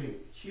 and I think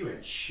you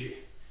ain't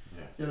shit.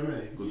 Yeah. You know what I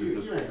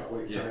mean? You ain't got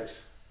what it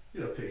takes.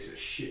 You're a piece of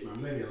shit,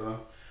 man. Leave me alone.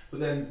 But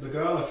then the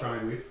girl I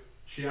train with,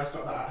 she has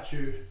got that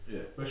attitude.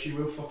 Yeah. Where she'll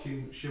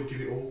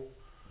give it all.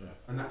 Yeah.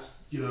 And that's,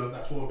 you know,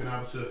 that's why I've been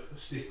able to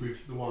stick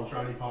with the one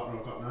training partner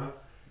I've got now.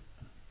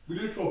 We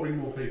do try to bring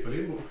more people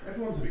in, but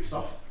everyone's a bit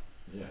soft.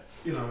 Yeah.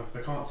 You know,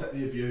 they can't take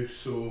the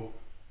abuse, or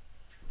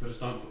they just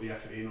don't put the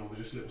effort in, or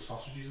they're just little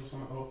sausages or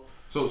something. Or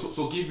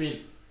So give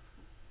me,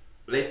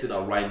 let's say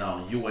that right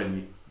now, you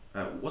and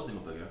what's the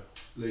name of the girl?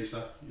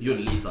 Lisa. You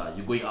and Lisa,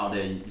 you're going out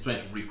there, you're trying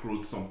to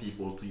recruit some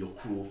people to your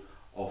crew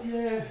of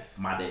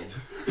Madhead.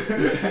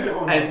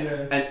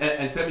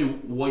 And tell me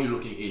what you're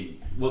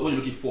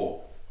looking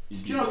for Do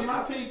you know the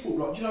amount of people?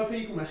 Like, do you know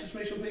people message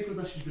me? Some people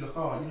message me like,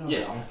 oh, you know,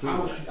 Yeah, I'm true. how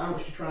much do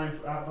you train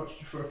for? How much do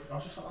you for? I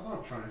was just like, I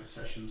don't train for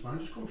sessions, man.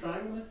 Just come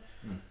train with me.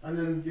 And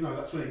then you know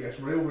that's when it gets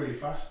real, really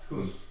fast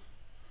because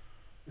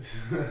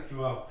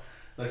well,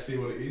 let's see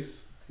what it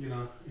is. You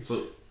know.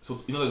 So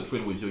in order to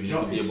train with you, you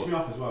need to be able. Me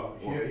off as well.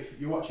 If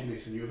you're watching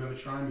this and you've ever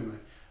trained with me,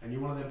 and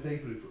you're one of them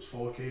people who puts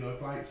 4 kilo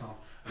plates on,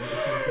 and you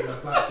put 20 kilo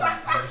plates on,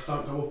 and you just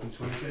don't go up in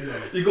 20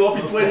 kilos. You go up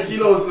in 20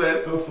 kilos,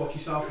 then. Go fuck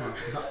yourself, man.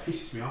 Because that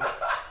pisses me off.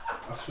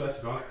 I swear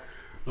to God.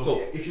 Look,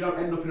 So if you don't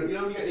end up in, you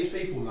know, when you get these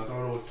people and they'll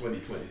go like 20.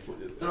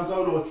 They'll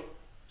go like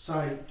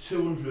say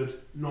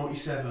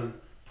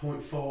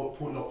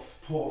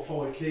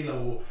 297.5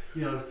 kilo, or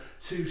you know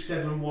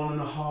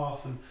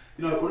 271.5, and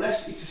you know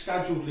unless it's a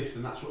scheduled lift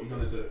and that's what you're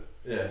gonna do.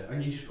 Yeah.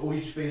 And you're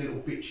just being a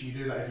little bitch and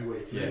you do that every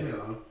week. Leave me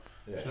alone.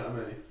 Yeah. Do you know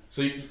what I mean?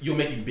 So you're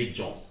making big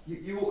jumps.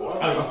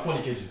 It's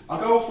 20 kgs. I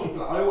go up on.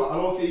 I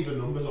like even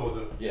numbers. I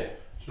do. Yeah.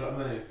 Do you know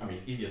what I mean? I mean,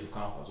 it's easier to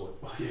count as well.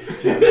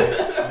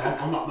 Yeah.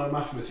 I'm not no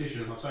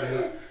mathematician, I'll tell you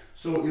that.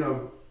 So, you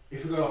know,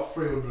 if we go like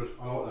 300,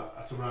 I like that,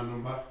 that's a round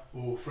number,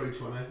 or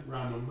 320,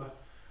 round number.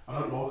 I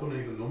don't like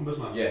uneven numbers,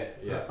 man. Yeah.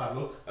 That's bad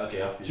luck.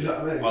 Okay, I feel. Do you know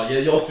what I mean? Well, yeah,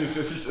 you're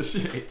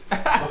shit.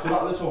 Like a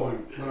lot of the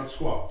time, when I'd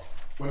squat,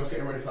 when I was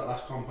getting ready for that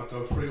last comp, I'd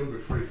go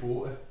 300,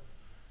 340.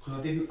 Because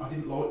I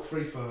didn't like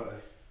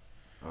 330.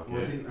 Okay. Or I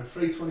didn't, and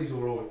 320's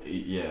alright.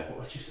 Yeah.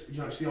 But it's just, you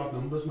know, it's the odd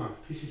numbers, man.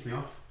 It pisses me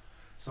off.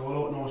 So I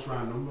like nice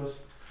round numbers.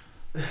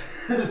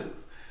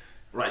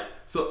 Right.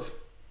 So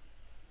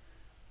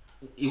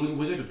we're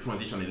going to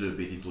transition a little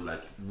bit into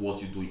like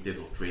what you do in terms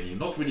of training.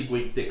 Not really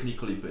going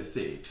technically per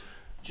se.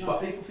 Do you know,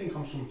 people think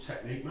I'm some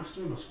technique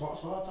master in my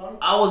squats, well, I don't.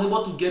 I was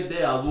about to get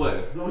there as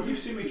well. No, you've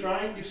seen me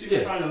train. You've seen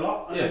me train a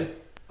lot. And Yeah.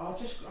 I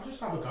just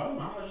have a go,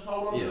 man. I just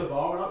hold on to the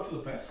bar and hope for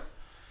the best.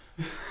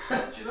 Do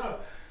you know?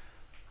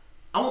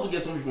 I want to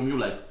get something from you,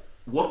 like,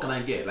 what can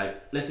I get?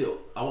 Like, let's say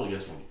I want to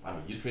get something. I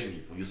mean, you train me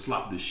before, you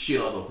slap the shit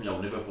out of me. I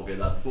will never forget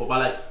that before.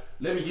 But like,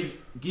 let me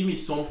give me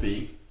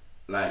something,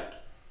 like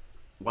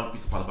one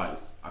piece of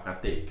advice I can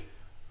take.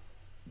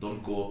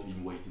 Don't go up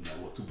in weight in like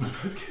what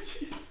 2.5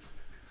 kgs.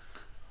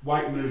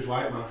 Weight moves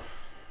weight, man.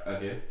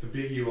 Okay. The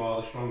bigger you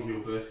are, the stronger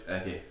you'll be.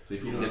 Okay. So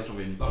if you know, get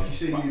stronger, like you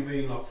see you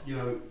being like, you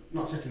know,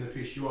 not taking the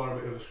piss, you are a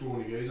bit of a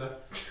scrawny geezer.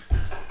 Do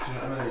you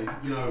know what I mean?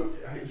 You know,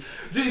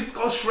 dude, it's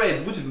called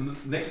shreds, which is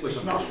the next question.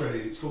 It's not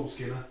shredded, it's called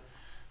Skinner.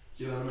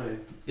 Do you know what I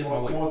mean? Yes,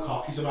 my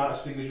cock is about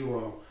as big as your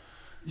arm.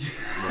 No,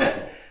 it's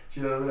not. Do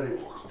you know what I mean?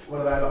 What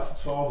are they like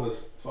for 12ers?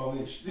 12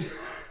 inch?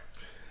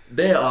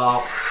 They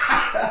are,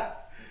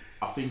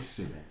 I think,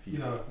 cement. You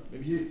know,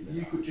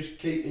 you could just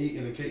keep eating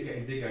and keep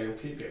getting bigger, you'll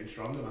keep getting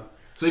stronger, man.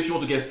 So if you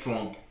want to get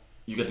strong,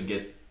 you got to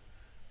get.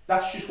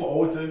 That's just what I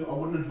would do. I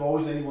wouldn't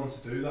advise anyone to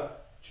do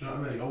that. Do you know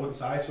what I mean? I wouldn't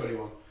say it to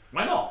anyone.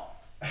 Why not?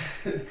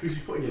 Because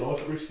you're putting your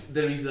life at risk.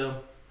 There is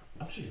I'm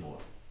sure you know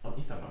what, on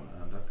Instagram,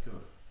 that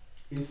girl.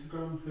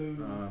 Instagram,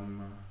 who?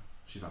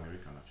 She's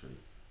American actually.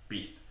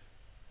 Beast.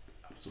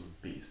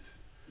 Absolute beast.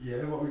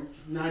 Yeah, what we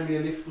name me a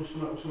lift or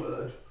something like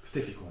that.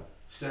 Steffi Cohen.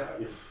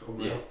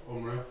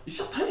 Unreal. You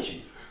see how tiny she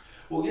is?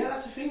 Well, yeah,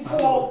 that's the thing, man.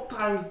 4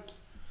 times.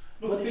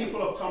 Look at people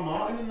like Tom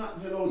Martin and that,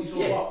 they're all, he's all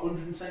what,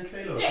 110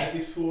 kilos,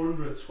 deadlifts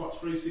 400, squats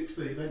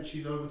 360,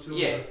 benches over 200.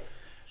 Yeah.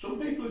 Some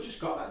people have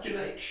just got that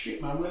genetic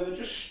shit, man, where they're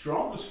just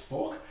strong as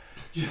fuck.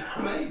 Do you know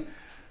what I mean?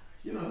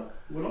 You know,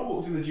 when I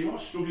walked in the gym, I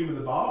was struggling with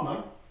the bar,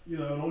 man. You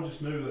know, and I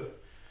just knew that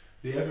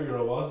the heavier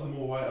I was, the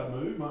more weight I'd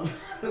move, man.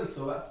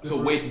 So that's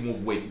so weight,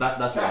 move weight.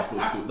 That's your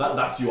approach too.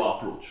 That's your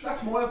approach.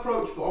 That's my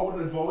approach, but I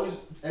wouldn't advise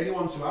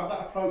anyone to have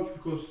that approach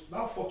because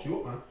that'll fuck you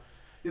up, man.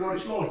 You know what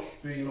it's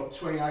like being like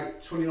 28,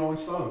 29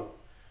 stone,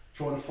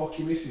 trying to fuck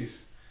your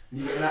missus. And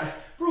you get that,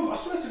 bro, I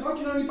swear to God,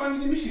 you know only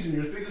banging your missus and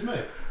you're as big as me.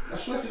 I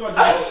swear to God,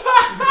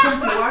 you'd be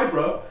pumping away,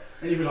 bro.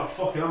 And you'd be like,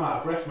 fucking, I'm out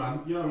of breath,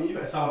 man. You know, you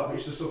better tell that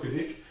bitch to suck a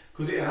dick,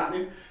 because it ain't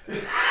happening.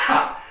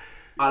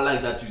 I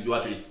like that you do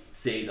actually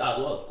say that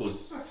a lot,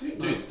 because,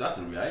 dude, that's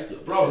the reality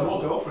of bro, my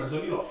girlfriend's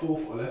only like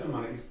 4'11",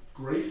 man. It's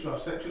grief to have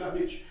sex with that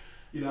bitch.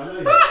 You know what I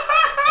mean?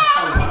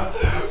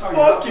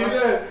 Fuck you,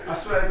 man. I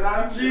swear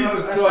down.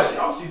 Jesus Christ. Christ.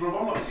 Obviously, bro,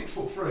 I'm like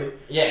 6'3".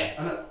 Yeah.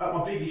 And at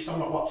my biggest,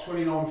 I'm like, what,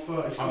 29,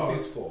 30 I'm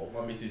stars. 6'4".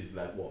 My missus is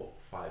like, what,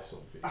 5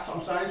 something. That's what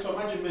I'm saying. So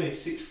imagine me,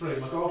 6'3",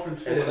 my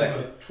girlfriend's 4'11". And then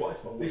like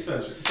twice my weight.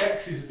 Listen,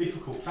 sex is a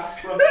difficult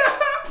task, bro. Do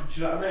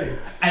you know what I mean?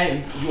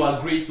 And you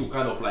agree to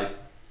kind of like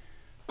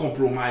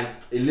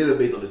compromise a little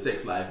bit of the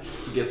sex life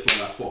to get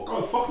strong as fuck.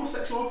 God, fuck my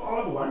sex life, I'll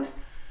have a wank.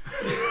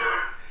 Do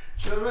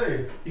you know what I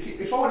mean?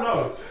 If I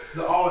know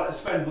that I'll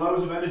spend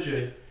loads of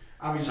energy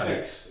having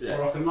sex,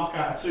 or I can knock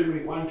out a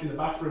 2-minute wank in the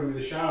bathroom with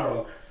a shower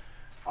on,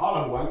 I'll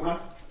have a wank, man.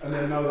 And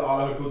then know that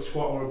I'll have a good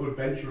squat or a good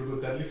bench or a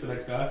good deadlift the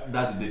next day.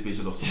 That's the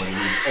definition of somebody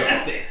who is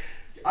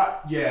obsessed.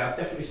 Yeah, I'd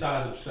definitely say I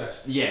was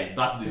obsessed. Yeah,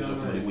 that's the definition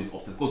of somebody who is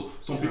obsessed. Because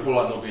some people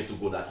are not going to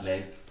go that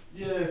length.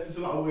 Yeah, there's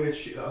a lot of weird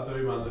shit that I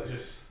do, man, that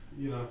just,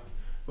 you know.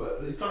 But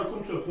it's kind of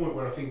come to a point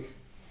where I think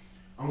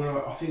I want to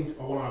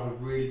have a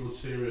really good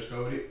serious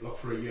go at it, like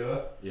for a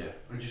year. Yeah.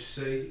 And just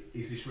see,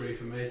 is this really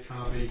for me? Can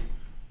I be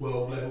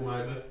world level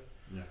maybe?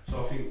 Yeah.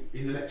 So I think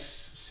in the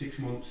next 6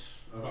 months,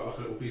 I've got like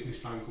a little business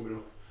plan coming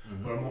up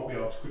where I might be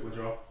able to quit my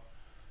job.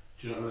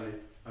 Do you know what I mean?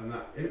 And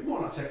that it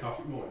might not take off,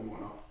 it might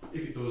not.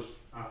 If it does,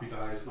 happy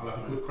days. I'll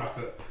have a good crack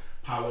at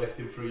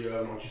powerlifting for a year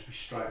and I'll just be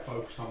straight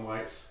focused on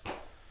weights.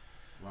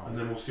 Wow. And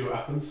then we'll see what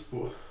happens.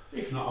 But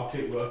if not, I'll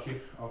keep working.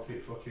 I'll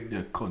keep fucking...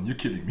 Yeah, Con, you're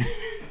kidding me.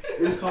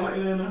 Who's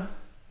commenting there now?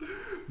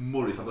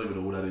 Maurice, I don't even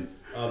know who that is.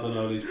 I don't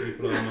know these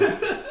people. I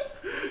don't know.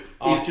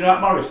 Do you know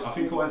what, Maurice? I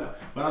think when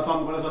I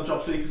was on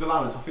Job Seekers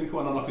Allowance, I think I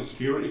went on like a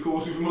security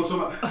course with him or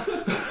something.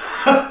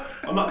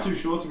 I'm not too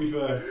sure, to be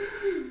fair.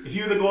 If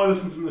you were the guy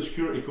from the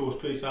security course,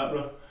 peace out,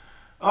 bro.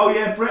 Oh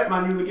yeah, Brett,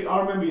 man, I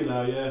remember you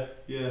now.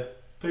 Yeah.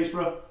 Peace,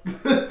 bro.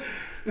 I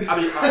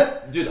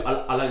mean, dude,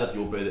 I like that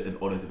you're open and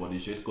honest about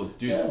this shit, because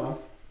dude, man.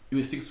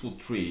 You're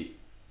 6'3",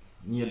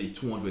 nearly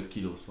 200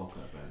 kilos, fuck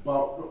that, man.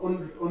 Well,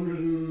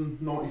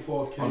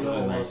 195 kilos.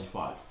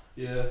 195.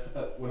 Yeah,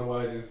 when I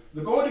weighed in.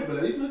 The guy didn't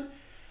believe me.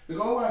 The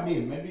guy weighed me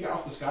in, made me get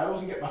off the scales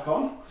and get back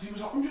on, because he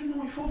was like,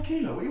 195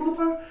 kilo, what are you on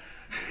about?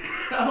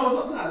 And I was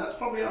like, nah, that's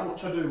probably how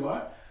much I do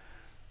weigh.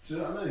 Do you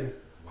know what I mean?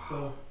 Wow.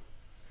 So,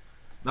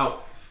 now,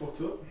 it's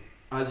fucked up.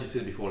 As you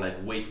said before,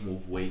 like weight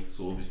move weight,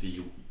 so obviously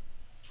you're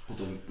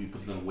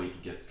putting on weight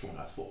to get strong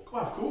as fuck.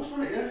 Well, of course,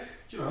 mate, yeah.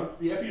 You know,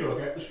 the heavier I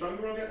get, the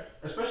stronger I get.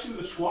 Especially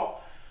with the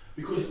squat,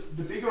 because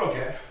the bigger I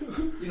get,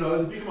 you know,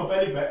 the bigger my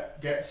belly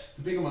gets,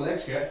 the bigger my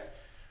legs get,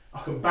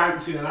 I can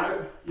bounce in and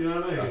out, you know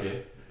what I mean?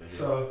 Okay.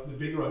 So, the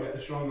bigger I get,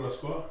 the stronger I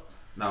squat.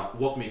 Now,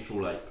 walk me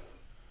through, like,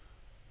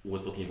 we were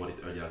talking about it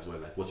earlier as well,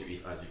 like what you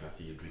eat. As you can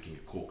see, you're drinking a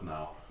Coke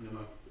now. You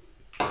know.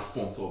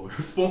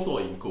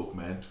 Sponsoring Coke,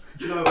 man.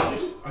 Do you know,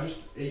 I just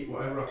eat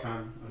whatever I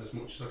can and as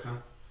much as I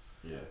can.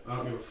 Yeah. I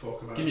don't give a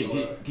fuck about Give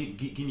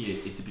me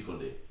a typical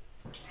day.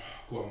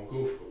 Go on,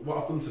 we'll go for what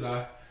I've done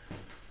today.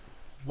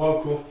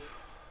 Woke up,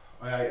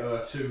 I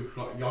ate 2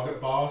 like yogurt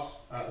bars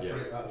out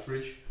the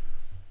fridge.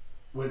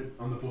 Went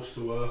on the bus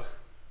to work.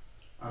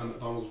 Had a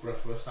McDonald's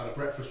breakfast. Had a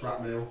breakfast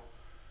wrap meal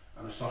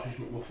and a sausage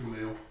McMuffin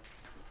meal,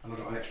 and I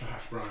got an extra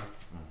hash brown.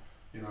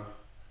 You know,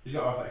 you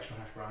got to have that extra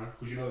hash brown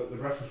because you know that the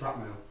breakfast wrap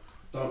meal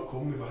don't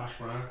come with a hash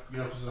brown. You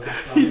know, because of the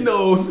hash brown. He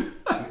knows.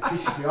 And it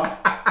pisses me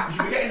off because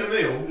you'll be getting the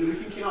meal. You'll be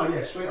thinking, oh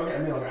yeah, sweet, I'll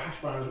get a meal. I'll get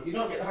hash browns. You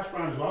don't get the hash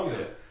brown as well, you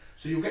know.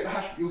 So you'll get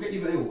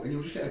your meal and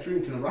you'll just get a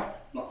drink and a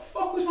wrap. Like,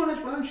 fuck, where's my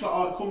hash brown? She's like,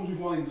 oh, it comes with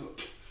one inside.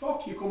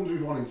 Fuck, you comes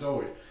with one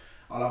inside.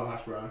 I'll have a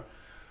hash brown.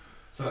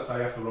 So that's how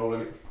you have to roll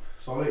in it.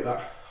 So I'll eat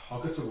that. I'll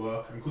go to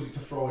work, and because it's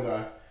a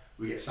Friday,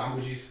 we get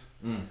sandwiches.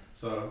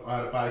 So I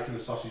had a bacon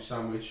and sausage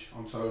sandwich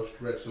on toast,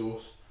 red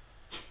sauce.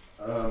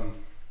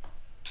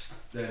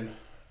 Then,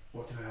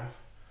 what did I have?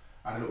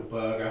 I had a little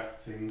burger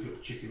thing, little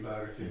chicken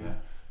burger thing,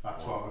 about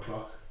 12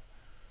 o'clock.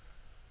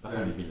 That's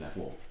only been like,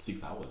 what,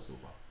 6 hours so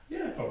far?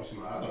 Yeah, probably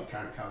something like that. I don't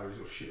count calories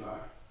or shit like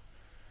that.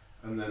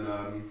 And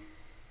then,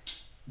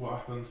 what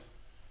happened?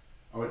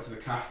 I went to the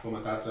calf by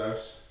my dad's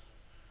house.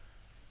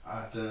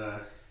 I had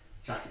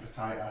jacket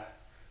potato,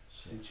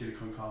 some chili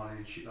con carne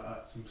and shit like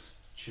that, some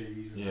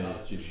cheese and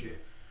salad and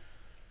shit.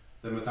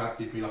 Then my dad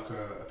did me like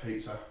a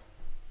pizza.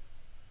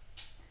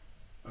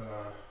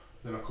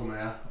 Then I come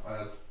here, I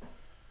had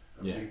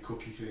a big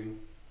cookie thing,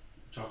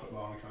 chocolate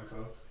bar and a can of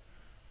Coke.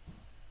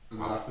 And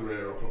then after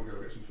here I'll probably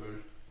go get some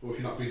food. Or if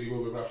you're not busy,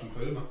 we'll go grab some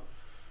food, man.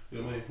 You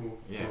know what I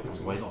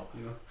mean? Why not?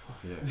 You know?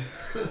 Fuck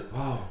yeah.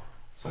 Wow.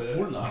 So I'm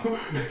full now.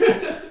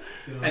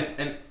 You know?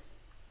 And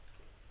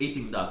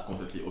eating that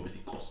constantly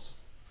obviously costs.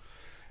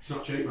 It's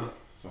not cheap, man.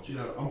 You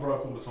know, I'm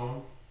broke all the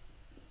time.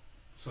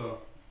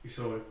 So,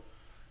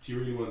 do you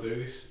really want to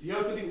do this? You know,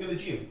 if I didn't go to the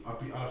gym,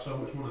 I'd have so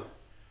much money.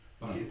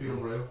 Like, it'd be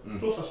unreal.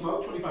 Plus, I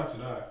smoke 20 fags a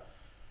day.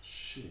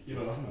 Shit, you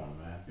know, come on,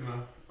 man. You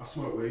know, I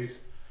smoke weed.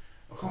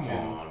 Come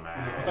on, man.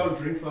 You know, I don't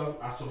drink, though,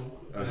 at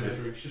all. I never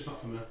drink. It's just not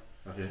for me.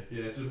 Okay.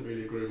 Yeah, it doesn't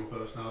really agree with my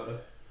personality.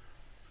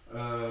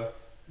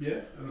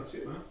 Yeah, and that's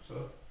it, man.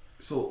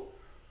 So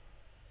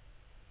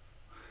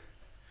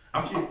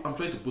I'm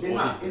trying to put in all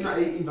that, this in that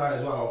eating diet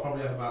as well. I'll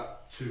probably have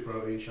about 2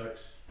 protein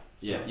shakes.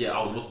 Yeah,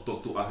 I was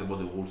about to ask about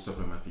the whole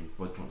supplement thing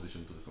before I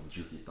transition to some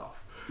juicy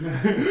stuff.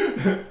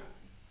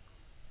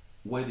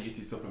 Why do you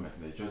see supplements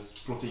in there?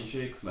 Just protein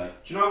shakes,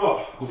 like? Do you know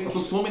what?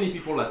 Because so many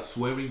people like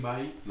swearing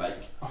by it, like.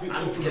 I think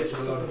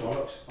supplements are a load of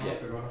bollocks.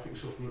 Honestly, God, I think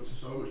supplements are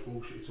so much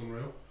bullshit. It's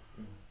unreal.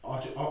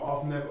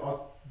 I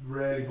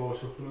rarely buy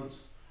supplements.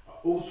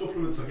 All the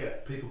supplements I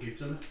get, people give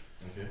to me.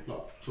 Okay.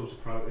 Like sorts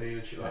of protein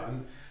and shit like that.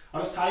 And I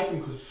just take them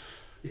because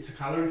it's a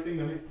calorie thing,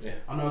 isn't it? Yeah.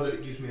 I know that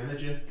it gives me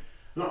energy.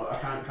 Not that I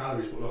count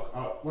calories, but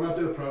look, when I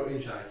do a protein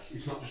shake,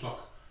 it's not just like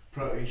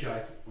protein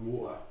shake and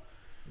water.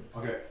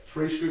 I get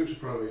 3 scoops of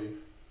protein.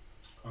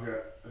 I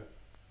get a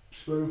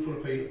spoonful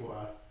of peanut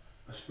butter,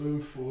 a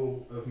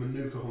spoonful of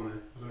Manuka honey.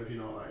 I don't know if you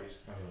know what that is.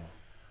 I don't know.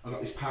 I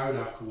got this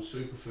powder called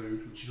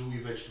Superfood, which is all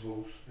your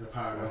vegetables in a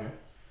powder. Okay.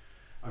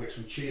 I get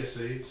some chia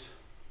seeds,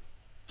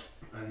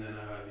 and then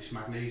this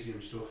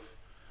magnesium stuff.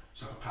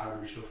 It's like a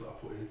powdery stuff that I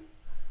put in.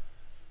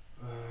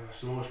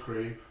 Some ice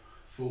cream,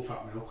 full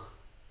fat milk,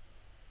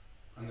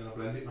 and then I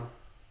blend it, man.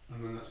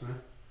 And then that's me.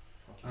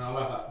 Okay. And I'll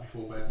have that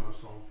before bed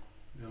most time.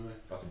 You know what I mean?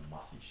 That's a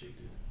massive shake,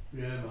 dude.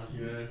 Yeah,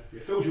 man. Yeah.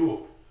 It fills you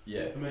up.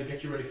 Yeah. I mean,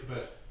 get you ready for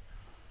bed.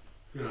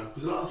 You know,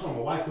 because a lot of the time I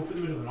wake up in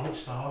the middle of the night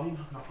starving.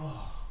 I'm like,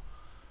 oh,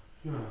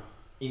 you know.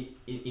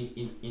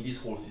 In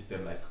this whole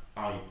system, like,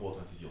 how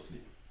important is your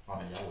sleep? How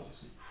many hours you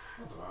sleep?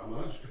 I don't know,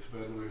 man. I just get to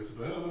bed when I get to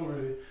bed. I don't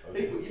really.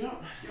 Okay. People, you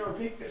know,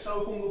 people get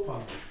so hung up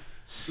on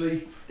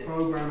sleep,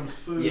 programs,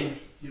 food,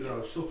 you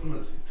know,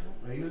 supplements. It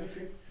don't mean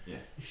anything. Yeah.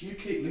 If you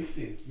keep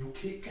lifting, you'll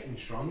keep getting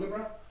stronger,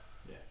 bro.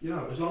 Yeah. You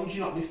know, as long as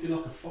you're not lifting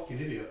like a fucking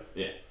idiot.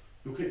 Yeah.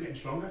 You'll keep getting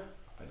stronger.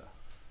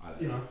 I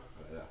like you know.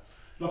 I like that.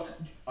 Like,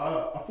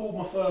 I pulled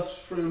my first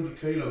 300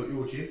 kilo at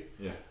your gym.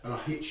 Yeah. And I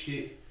hitched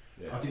it.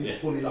 Yeah. I didn't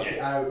fully lock it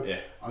out. Yeah.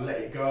 I let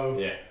it go.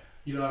 Yeah.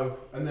 You know,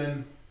 and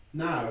then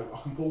now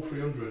I can pull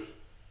 300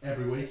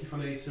 every week if I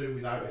need to,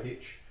 without a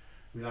hitch,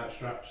 without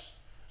straps.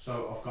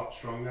 So I've got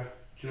stronger.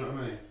 Do you know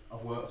what I mean?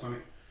 I've worked on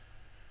it.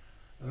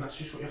 And that's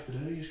just what you have to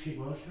do. You just keep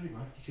working on it,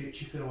 man. You keep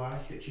chipping away,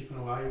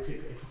 you'll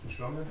keep getting fucking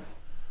stronger.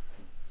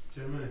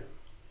 Do you know what I mean?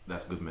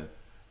 That's good,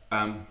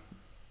 man.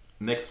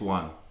 Next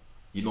one.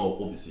 You know,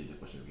 obviously the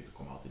question is going to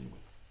come out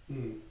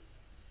anyway.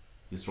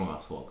 You're strong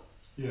as fuck.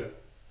 Yeah.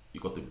 You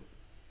got the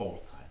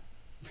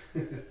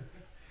all-time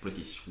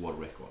British world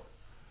record.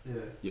 Yeah.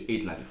 You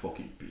ate like a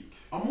fucking pig.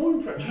 I'm more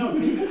impressed. You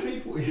know,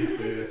 people. Yeah,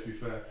 to be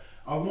fair.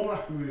 I'm more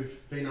happy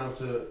with being able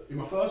to. In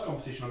my first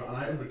competition, I got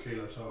an 800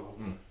 kilo total.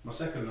 My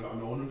second, I got a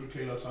 900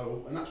 kilo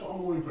total, and that's what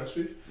I'm more impressed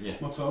with. Yeah.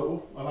 My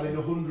total. I've added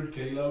 100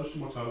 kilos to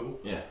my total.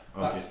 Yeah.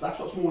 Okay. That's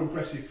what's more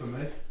impressive for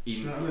me. Do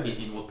you know what I mean?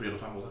 In what period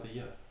of time was that? A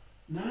year?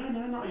 No,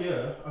 not a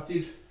year. I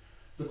did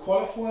the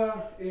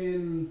qualifier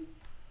in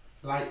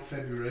late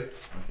February.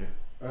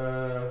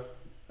 Okay.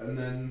 And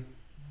then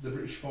the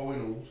British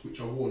finals,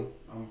 which I won.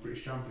 I'm a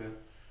British champion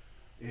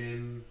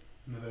in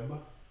November.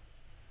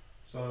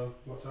 So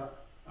what's that?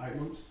 8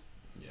 months.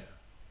 Yeah.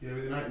 Yeah,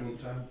 within 8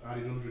 months I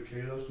added 100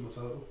 kilos to my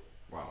total.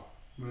 Wow.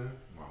 Yeah.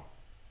 Wow.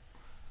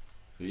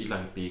 So you eat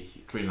like a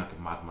pig, train like a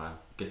madman,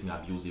 getting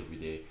abused every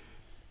day.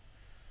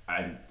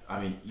 And I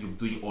mean, you're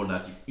doing all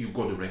that. You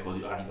got the record.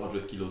 You added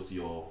 100 kilos to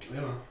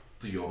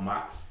your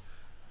max,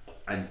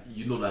 and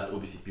you know that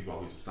obviously people are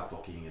going to start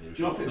talking. And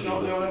do you know what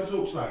everyone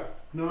talks about?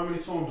 You know how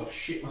many times I've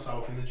shit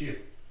myself in the gym?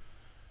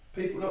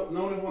 People,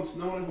 no one ever wants to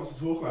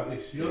talk about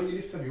this. You know, when you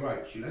lift heavy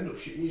weights, you'll end up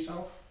shitting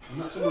yourself,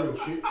 and that's a real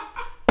shit.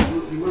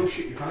 You will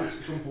shit your pants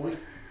at some point.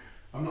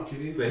 I'm not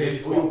kidding. So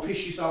heavy or you'll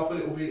piss yourself a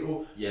little bit.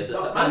 Or yeah.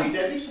 Only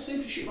deadlifts. I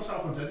seem to shit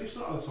myself on deadlifts a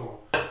lot of the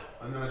time,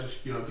 and then I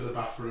just go to the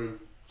bathroom,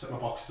 take my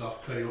boxes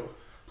off, clean up,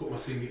 put my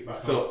singlet back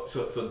on.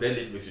 So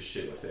deadlift makes you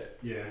shit, that's it.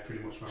 Yeah,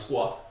 pretty much, man.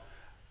 Squat.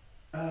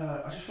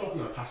 I just feel like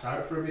I'm gonna pass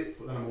out for a bit,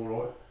 but then I'm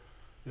alright.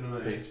 You know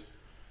what I mean? Bench.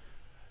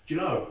 Do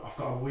you know, I've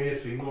got a weird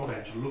thing on my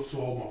bench. I love to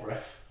hold my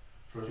breath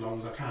for as long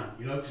as I can,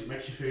 you know, because it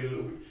makes you feel a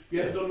little bit.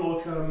 You ever done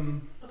like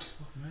What the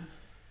fuck, man?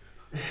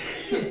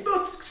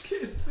 Not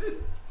kiss, man. Do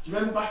you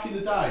remember back in the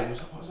day? There was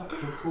what was that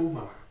drug called,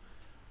 man?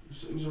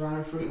 It was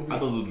around for a little bit. I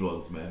don't do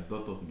drugs, man.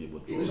 Don't talk to me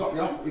about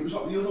drugs. It was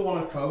like the other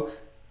one at Coke.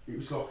 It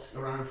was like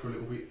around for a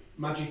little bit.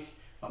 Magic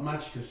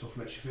and stuff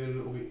makes you feel a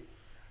little bit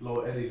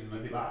light-headed and a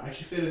bit like, makes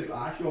you feel a bit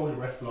like if you hold your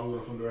breath for long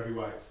enough under heavy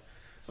weights.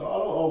 So I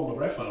don't hold my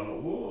breath and I'm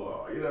like,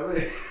 whoa, you know what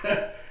I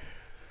mean?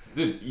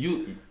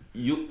 Dude,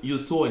 you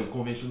so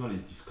unconventional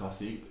is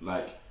disgusting.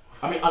 Like,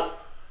 I mean,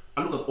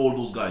 I look at all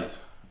those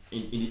guys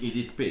in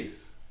this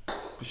space,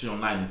 especially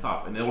online and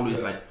stuff, and they're always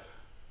like,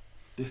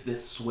 they're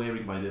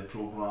swearing by their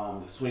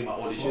program, they're swearing by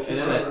all this shit, and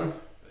then like,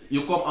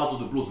 you come out of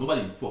the blues,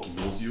 nobody fucking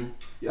knows you.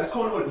 Yeah, that's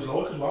kind of what it was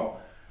like as well.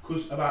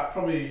 Because about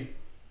probably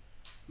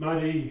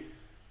maybe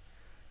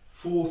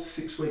 4 to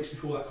 6 weeks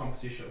before that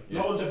competition,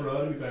 no one's ever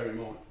heard of me, bear in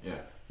mind. Yeah.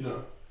 You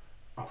know,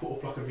 I put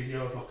up like a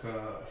video of like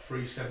a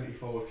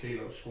 375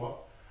 kilo squat,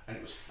 and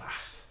it was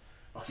fast,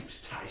 like it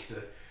was tasty,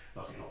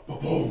 like you know,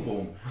 boom,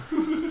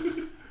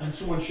 boom. And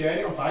someone shared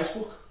it on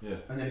Facebook,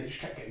 and then it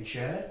just kept getting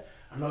shared,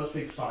 and loads of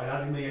people started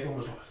adding me. Everyone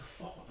was like,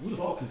 who the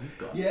fuck is this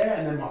guy? Yeah,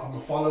 and then my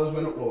followers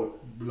went up like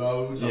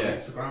loads on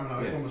Instagram,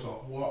 and everyone was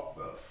like, what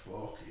the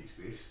fuck is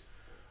this?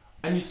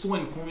 And you're so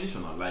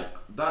unconventional, like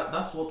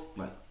that's what,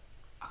 like,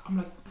 I'm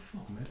like, what the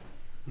fuck,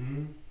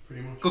 man?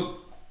 Pretty much. Because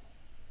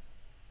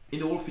in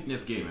the whole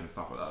fitness game and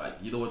stuff like that, like,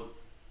 you know what,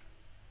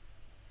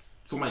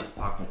 somebody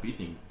start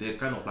competing, they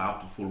kind of like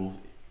have to follow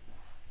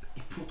a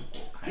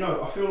protocol. You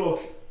know, I feel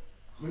like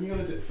when you're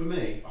gonna do, for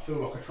me, I feel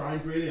like I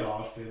trained really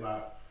hard for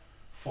about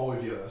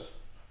 5 years.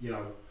 You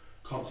know,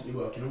 constantly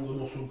working all the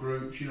muscle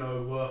groups. You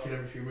know, working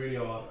everything really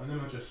hard, and then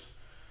I've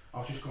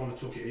just kind of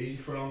took it easy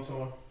for a long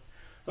time.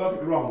 Don't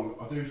get me wrong,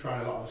 I do train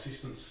a lot of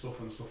assistance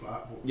stuff and stuff like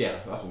that. But yeah,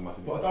 that's what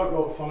massive. But I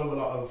don't like follow a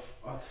lot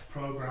of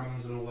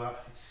programs and all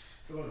that. It's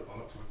a lot of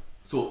bollocks, man.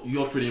 So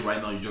you're training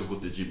right now. You just go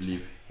to the gym,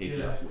 lift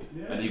heavy as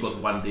weight, and you got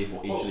 1 day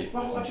for each lift.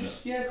 Well, I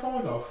just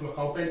kind of. Look,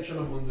 I'll bench on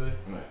a Monday.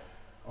 Right.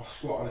 I'll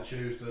squat on a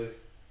Tuesday.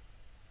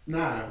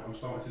 Now I'm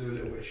starting to do a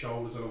little bit of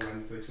shoulders on a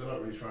Wednesday because I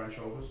don't really train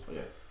shoulders. Oh,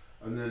 yeah.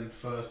 And then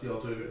Thursday I'll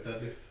do a bit of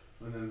deadlift,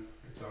 and then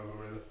it's over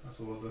really. That's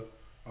all I'll do.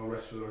 I'll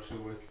rest for the rest of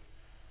the week.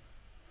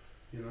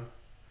 You know.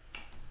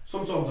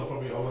 Sometimes I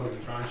won't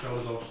even train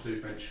shoulders. I'll just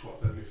do bench, squat,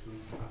 deadlift,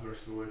 and have the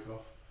rest of the week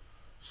off.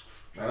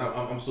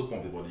 I'm so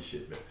pumped about this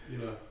shit, man. You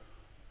know.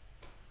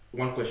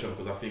 one question,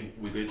 because I think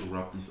we're going to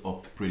wrap this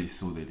up pretty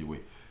soon anyway.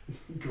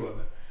 Go on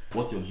then.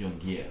 What's your view on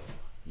gear?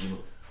 You know.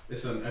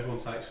 Listen, everyone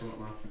takes something,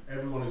 man.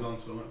 Everyone is on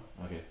something.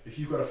 Okay. If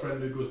you've got a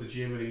friend who goes to the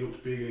gym and he looks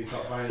big and he's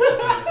got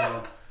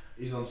veins,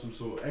 he's on some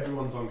sort.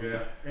 Everyone's on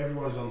gear.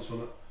 Everyone is on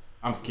something.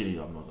 I'm skinny.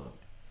 I'm not on.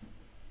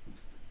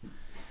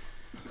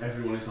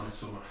 Everyone is on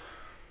something.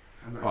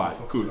 And that's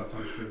Alright, cool.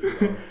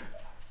 True.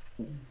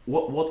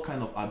 What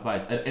kind of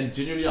advice? And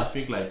generally, I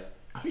think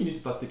you need to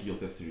start taking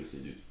yourself seriously,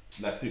 dude.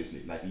 Like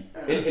seriously, like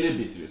a little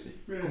bit seriously.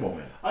 Yeah. Come on,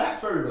 man. I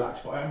act very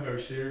relaxed, but I am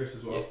very serious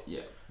as well.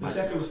 Yeah. The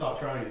second I start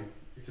training,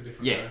 it's a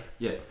different game.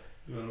 Yeah.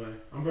 You know what I mean?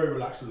 I'm very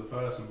relaxed as a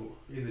person,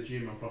 but in the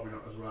gym, I'm probably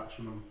not as relaxed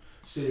when I'm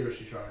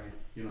seriously training.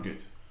 You know.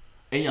 Good.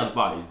 Any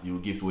advice you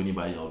will give to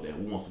anybody out there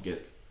who wants to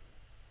get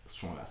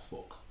strong as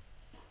fuck?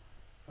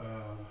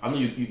 I know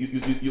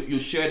you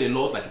shared a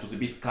lot, like it was a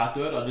bit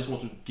scattered. I just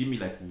want to give me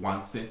like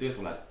one sentence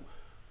or like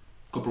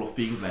a couple of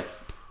things, like,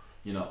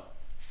 you know.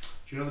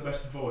 Do you know the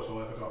best advice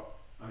I ever got?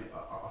 And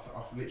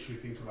I literally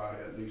think about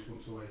it at least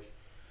once a week.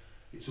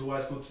 It's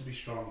always good to be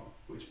strong,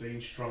 but it's being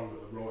strong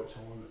at the right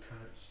time that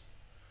counts.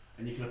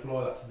 And you can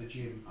apply that to the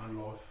gym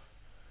and life.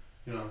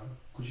 You know,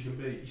 because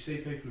you see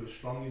people who are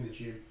strong in the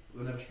gym, but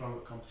they're never strong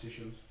at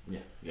competitions. Yeah.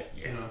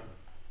 You know,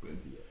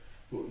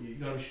 but you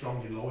got to be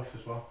strong in life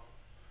as well.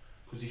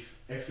 Because if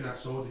everything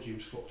outside the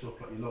gym's fucked up,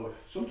 like your life,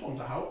 sometimes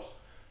it helps.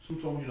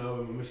 Sometimes, you know,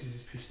 when my missus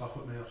is pissed off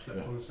at me, I've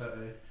slept on the set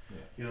there,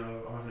 you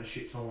know, I'm having a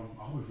shit time,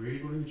 I'll be really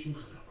good in the gym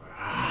because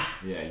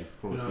yeah, you're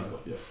probably pissed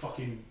off,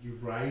 you're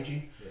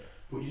raging. Yeah.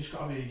 But you just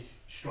got to be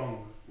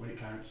strong when it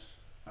counts.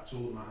 That's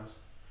all that matters.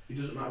 It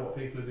doesn't matter what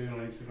people are doing on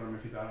Instagram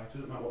every day. It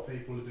doesn't matter what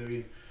people are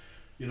doing,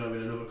 you know,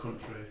 in another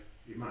country.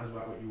 It matters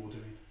about what you're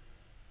doing.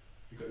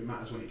 It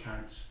matters when it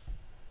counts.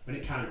 When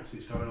it counts,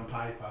 it's going on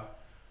paper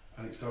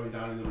and it's going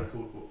down in the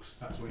record books.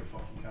 That's when it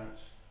fucking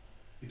counts.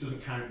 It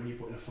doesn't count when you're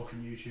putting a fucking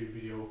YouTube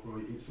video up or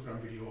an Instagram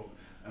video up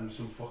and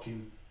some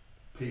fucking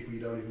people you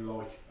don't even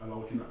like are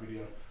liking that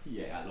video.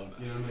 Yeah, I love that.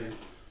 You know what I mean?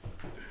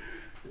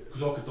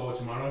 Because I could die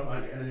tomorrow, I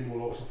ain't getting any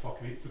more likes on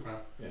fucking Instagram.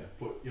 Yeah.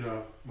 But, you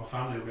know, my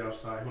family will be able to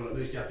say, well, at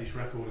least he had this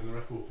record in the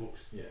record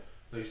books. Yeah.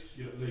 At least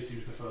he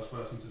was the first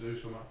person to do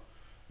something.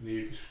 And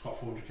he's got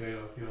 400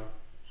 kilo, you know.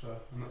 So,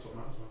 and that's what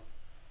matters, man.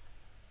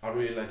 I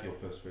really like your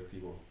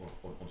perspective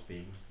on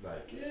things,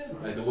 like, Yeah,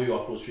 man. like the way you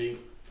approach things.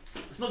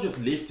 It's not just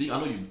lifting. I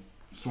know you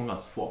strong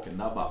as fuck and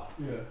that, but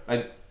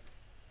like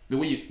the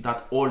way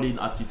that all-in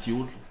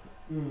attitude.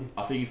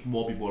 I think if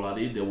more people are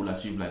there, they will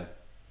achieve like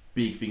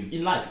big things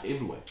in life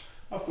everywhere.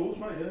 Of course,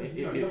 mate.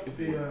 Yeah, you have to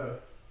be.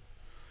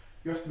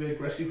 You have to be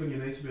aggressive when you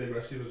need to be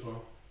aggressive as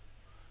well.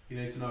 You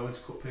need to know when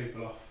to cut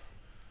people off.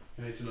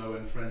 You need to know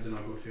when friends are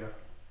not good for you.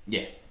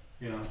 Yeah.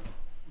 You know,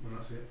 and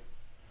that's it.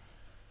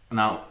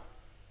 Now,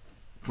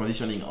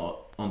 transitioning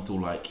onto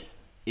like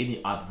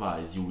any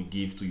advice you would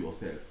give to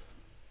yourself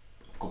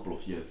a couple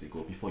of years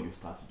ago before you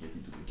started getting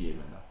into the game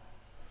and that.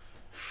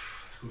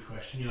 That's a good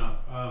question. You know,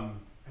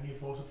 any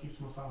advice I'd give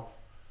to myself?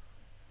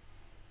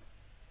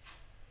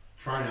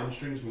 Try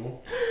hamstrings more.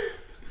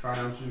 Try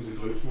hamstrings and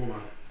glutes more,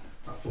 man.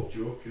 That fucked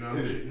you up. You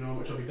know how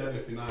much I'll be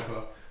deadlifting now if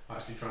I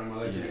actually trying my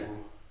legs a bit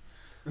more.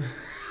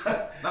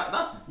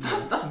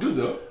 That's good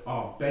though.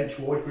 Oh, bench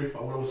wide grip.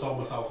 I would always told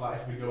myself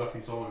that if we go back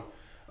in time.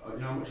 You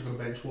know how much I can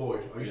bench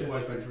wide? I used to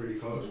always bench really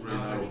close.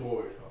 Now I bench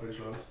wide. I bench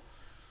loads.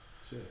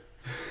 Shit.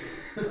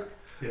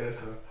 Yeah,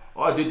 so.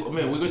 Alright, dude. I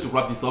mean, we're going to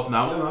wrap this up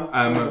now.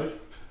 Yeah, man.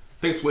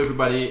 Thanks for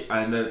everybody,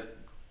 and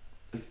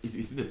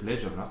it's been a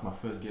pleasure. That's my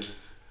first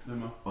guest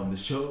on the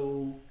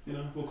show. You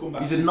know, we'll come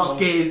back. Is it not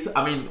case?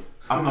 I mean,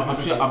 I'm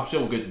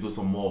sure we're going to do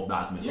some more of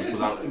that, man.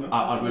 Because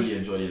I really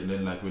enjoyed it, and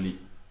then like really.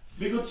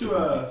 Be good to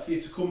for you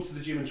to come to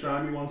the gym and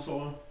try me one time.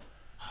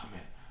 Oh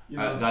man. You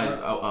know, guys,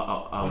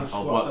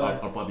 I'll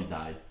probably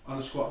die. On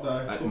a squat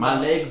day. Like my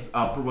legs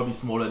are probably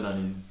smaller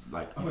than his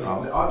arms.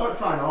 I don't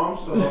train arms,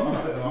 so I'm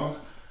a bit of arms.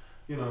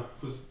 You know,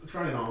 because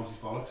training arms is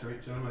bollocks, do you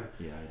know what I mean?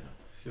 Yeah, I know.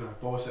 You know,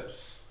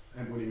 biceps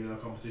ain't winning no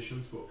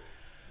competitions, but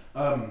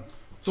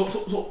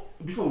So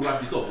before we wrap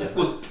this up,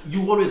 because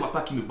you always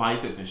attacking the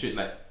biceps and shit.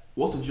 Like,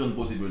 what's the view on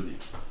bodybuilding?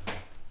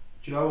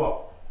 Do you know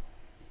what?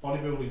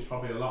 Bodybuilding's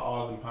probably a lot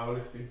harder than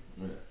powerlifting.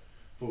 Yeah.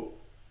 But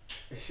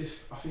it's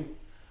just, I think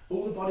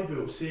all the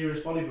bodybuilders,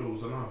 serious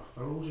bodybuilders, I know,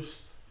 they're all just.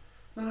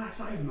 Nah, it's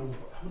not even all.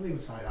 I wouldn't even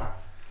say that.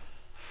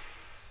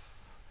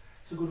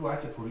 It's a good way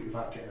to put it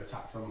without getting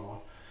attacked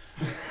online.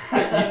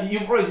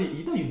 You've already,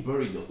 you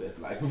buried yourself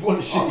like with all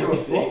the shit you're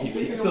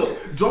saying. So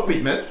drop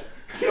it, man.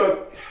 You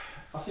know,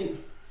 I think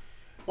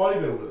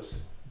bodybuilders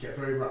get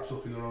very wrapped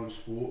up in their own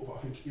sport, but I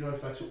think, you know,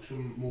 if they took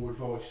some more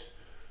advice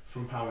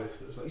from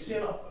powerlifters, like you see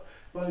a lot of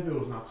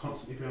bodybuilders now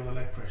constantly be on the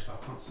leg press, they'll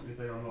constantly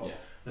be on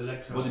the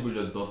leg curl.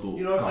 Bodybuilders don't do.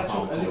 You know, if they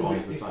took a little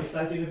bit, if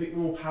they did a bit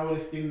more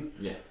powerlifting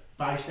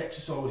based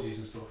exercises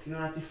and stuff, you know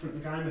how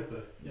different the game would be.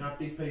 You know how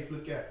big people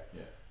would get.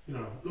 Yeah. You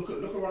know, look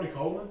at Ronnie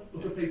Coleman.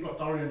 Look at people like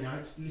Dorian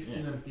Yates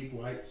lifting them big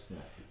weights. Yeah.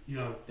 You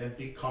know, them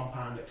big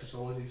compound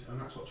exercises, and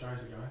that's what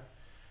changed the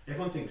game.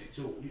 everyone thinks it's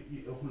all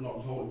a lot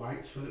of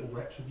weights for little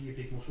reps will give you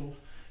big muscles.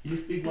 You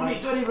lift big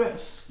weights. 20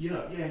 reps. You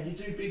know, yeah, you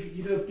do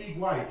a big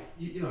weight.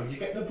 You know, you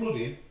get the blood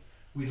in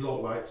with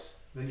light weights,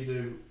 then you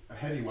do a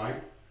heavy weight,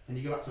 and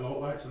you go back to light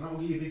weights, and that will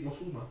give you big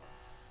muscles, man.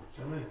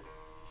 Do you know what I mean?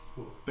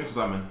 Thanks for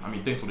that, man. I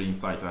mean, thanks for the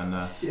insight and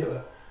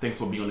Yeah. thanks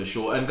for being on the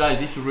show. And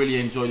guys, if you really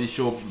enjoy this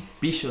show,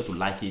 be sure to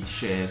like it,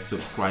 share,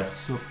 subscribe,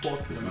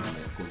 support the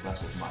movement, because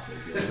that's what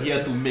matters. Yeah. We're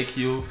here to make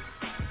you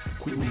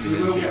quit being a We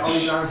little will get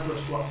bitch. Ollie down for a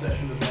squat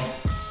session as well.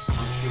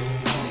 I'm sure.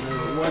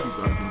 Why did you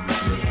guys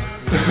do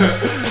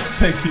this?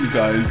 Thank you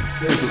guys.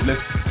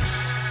 Let's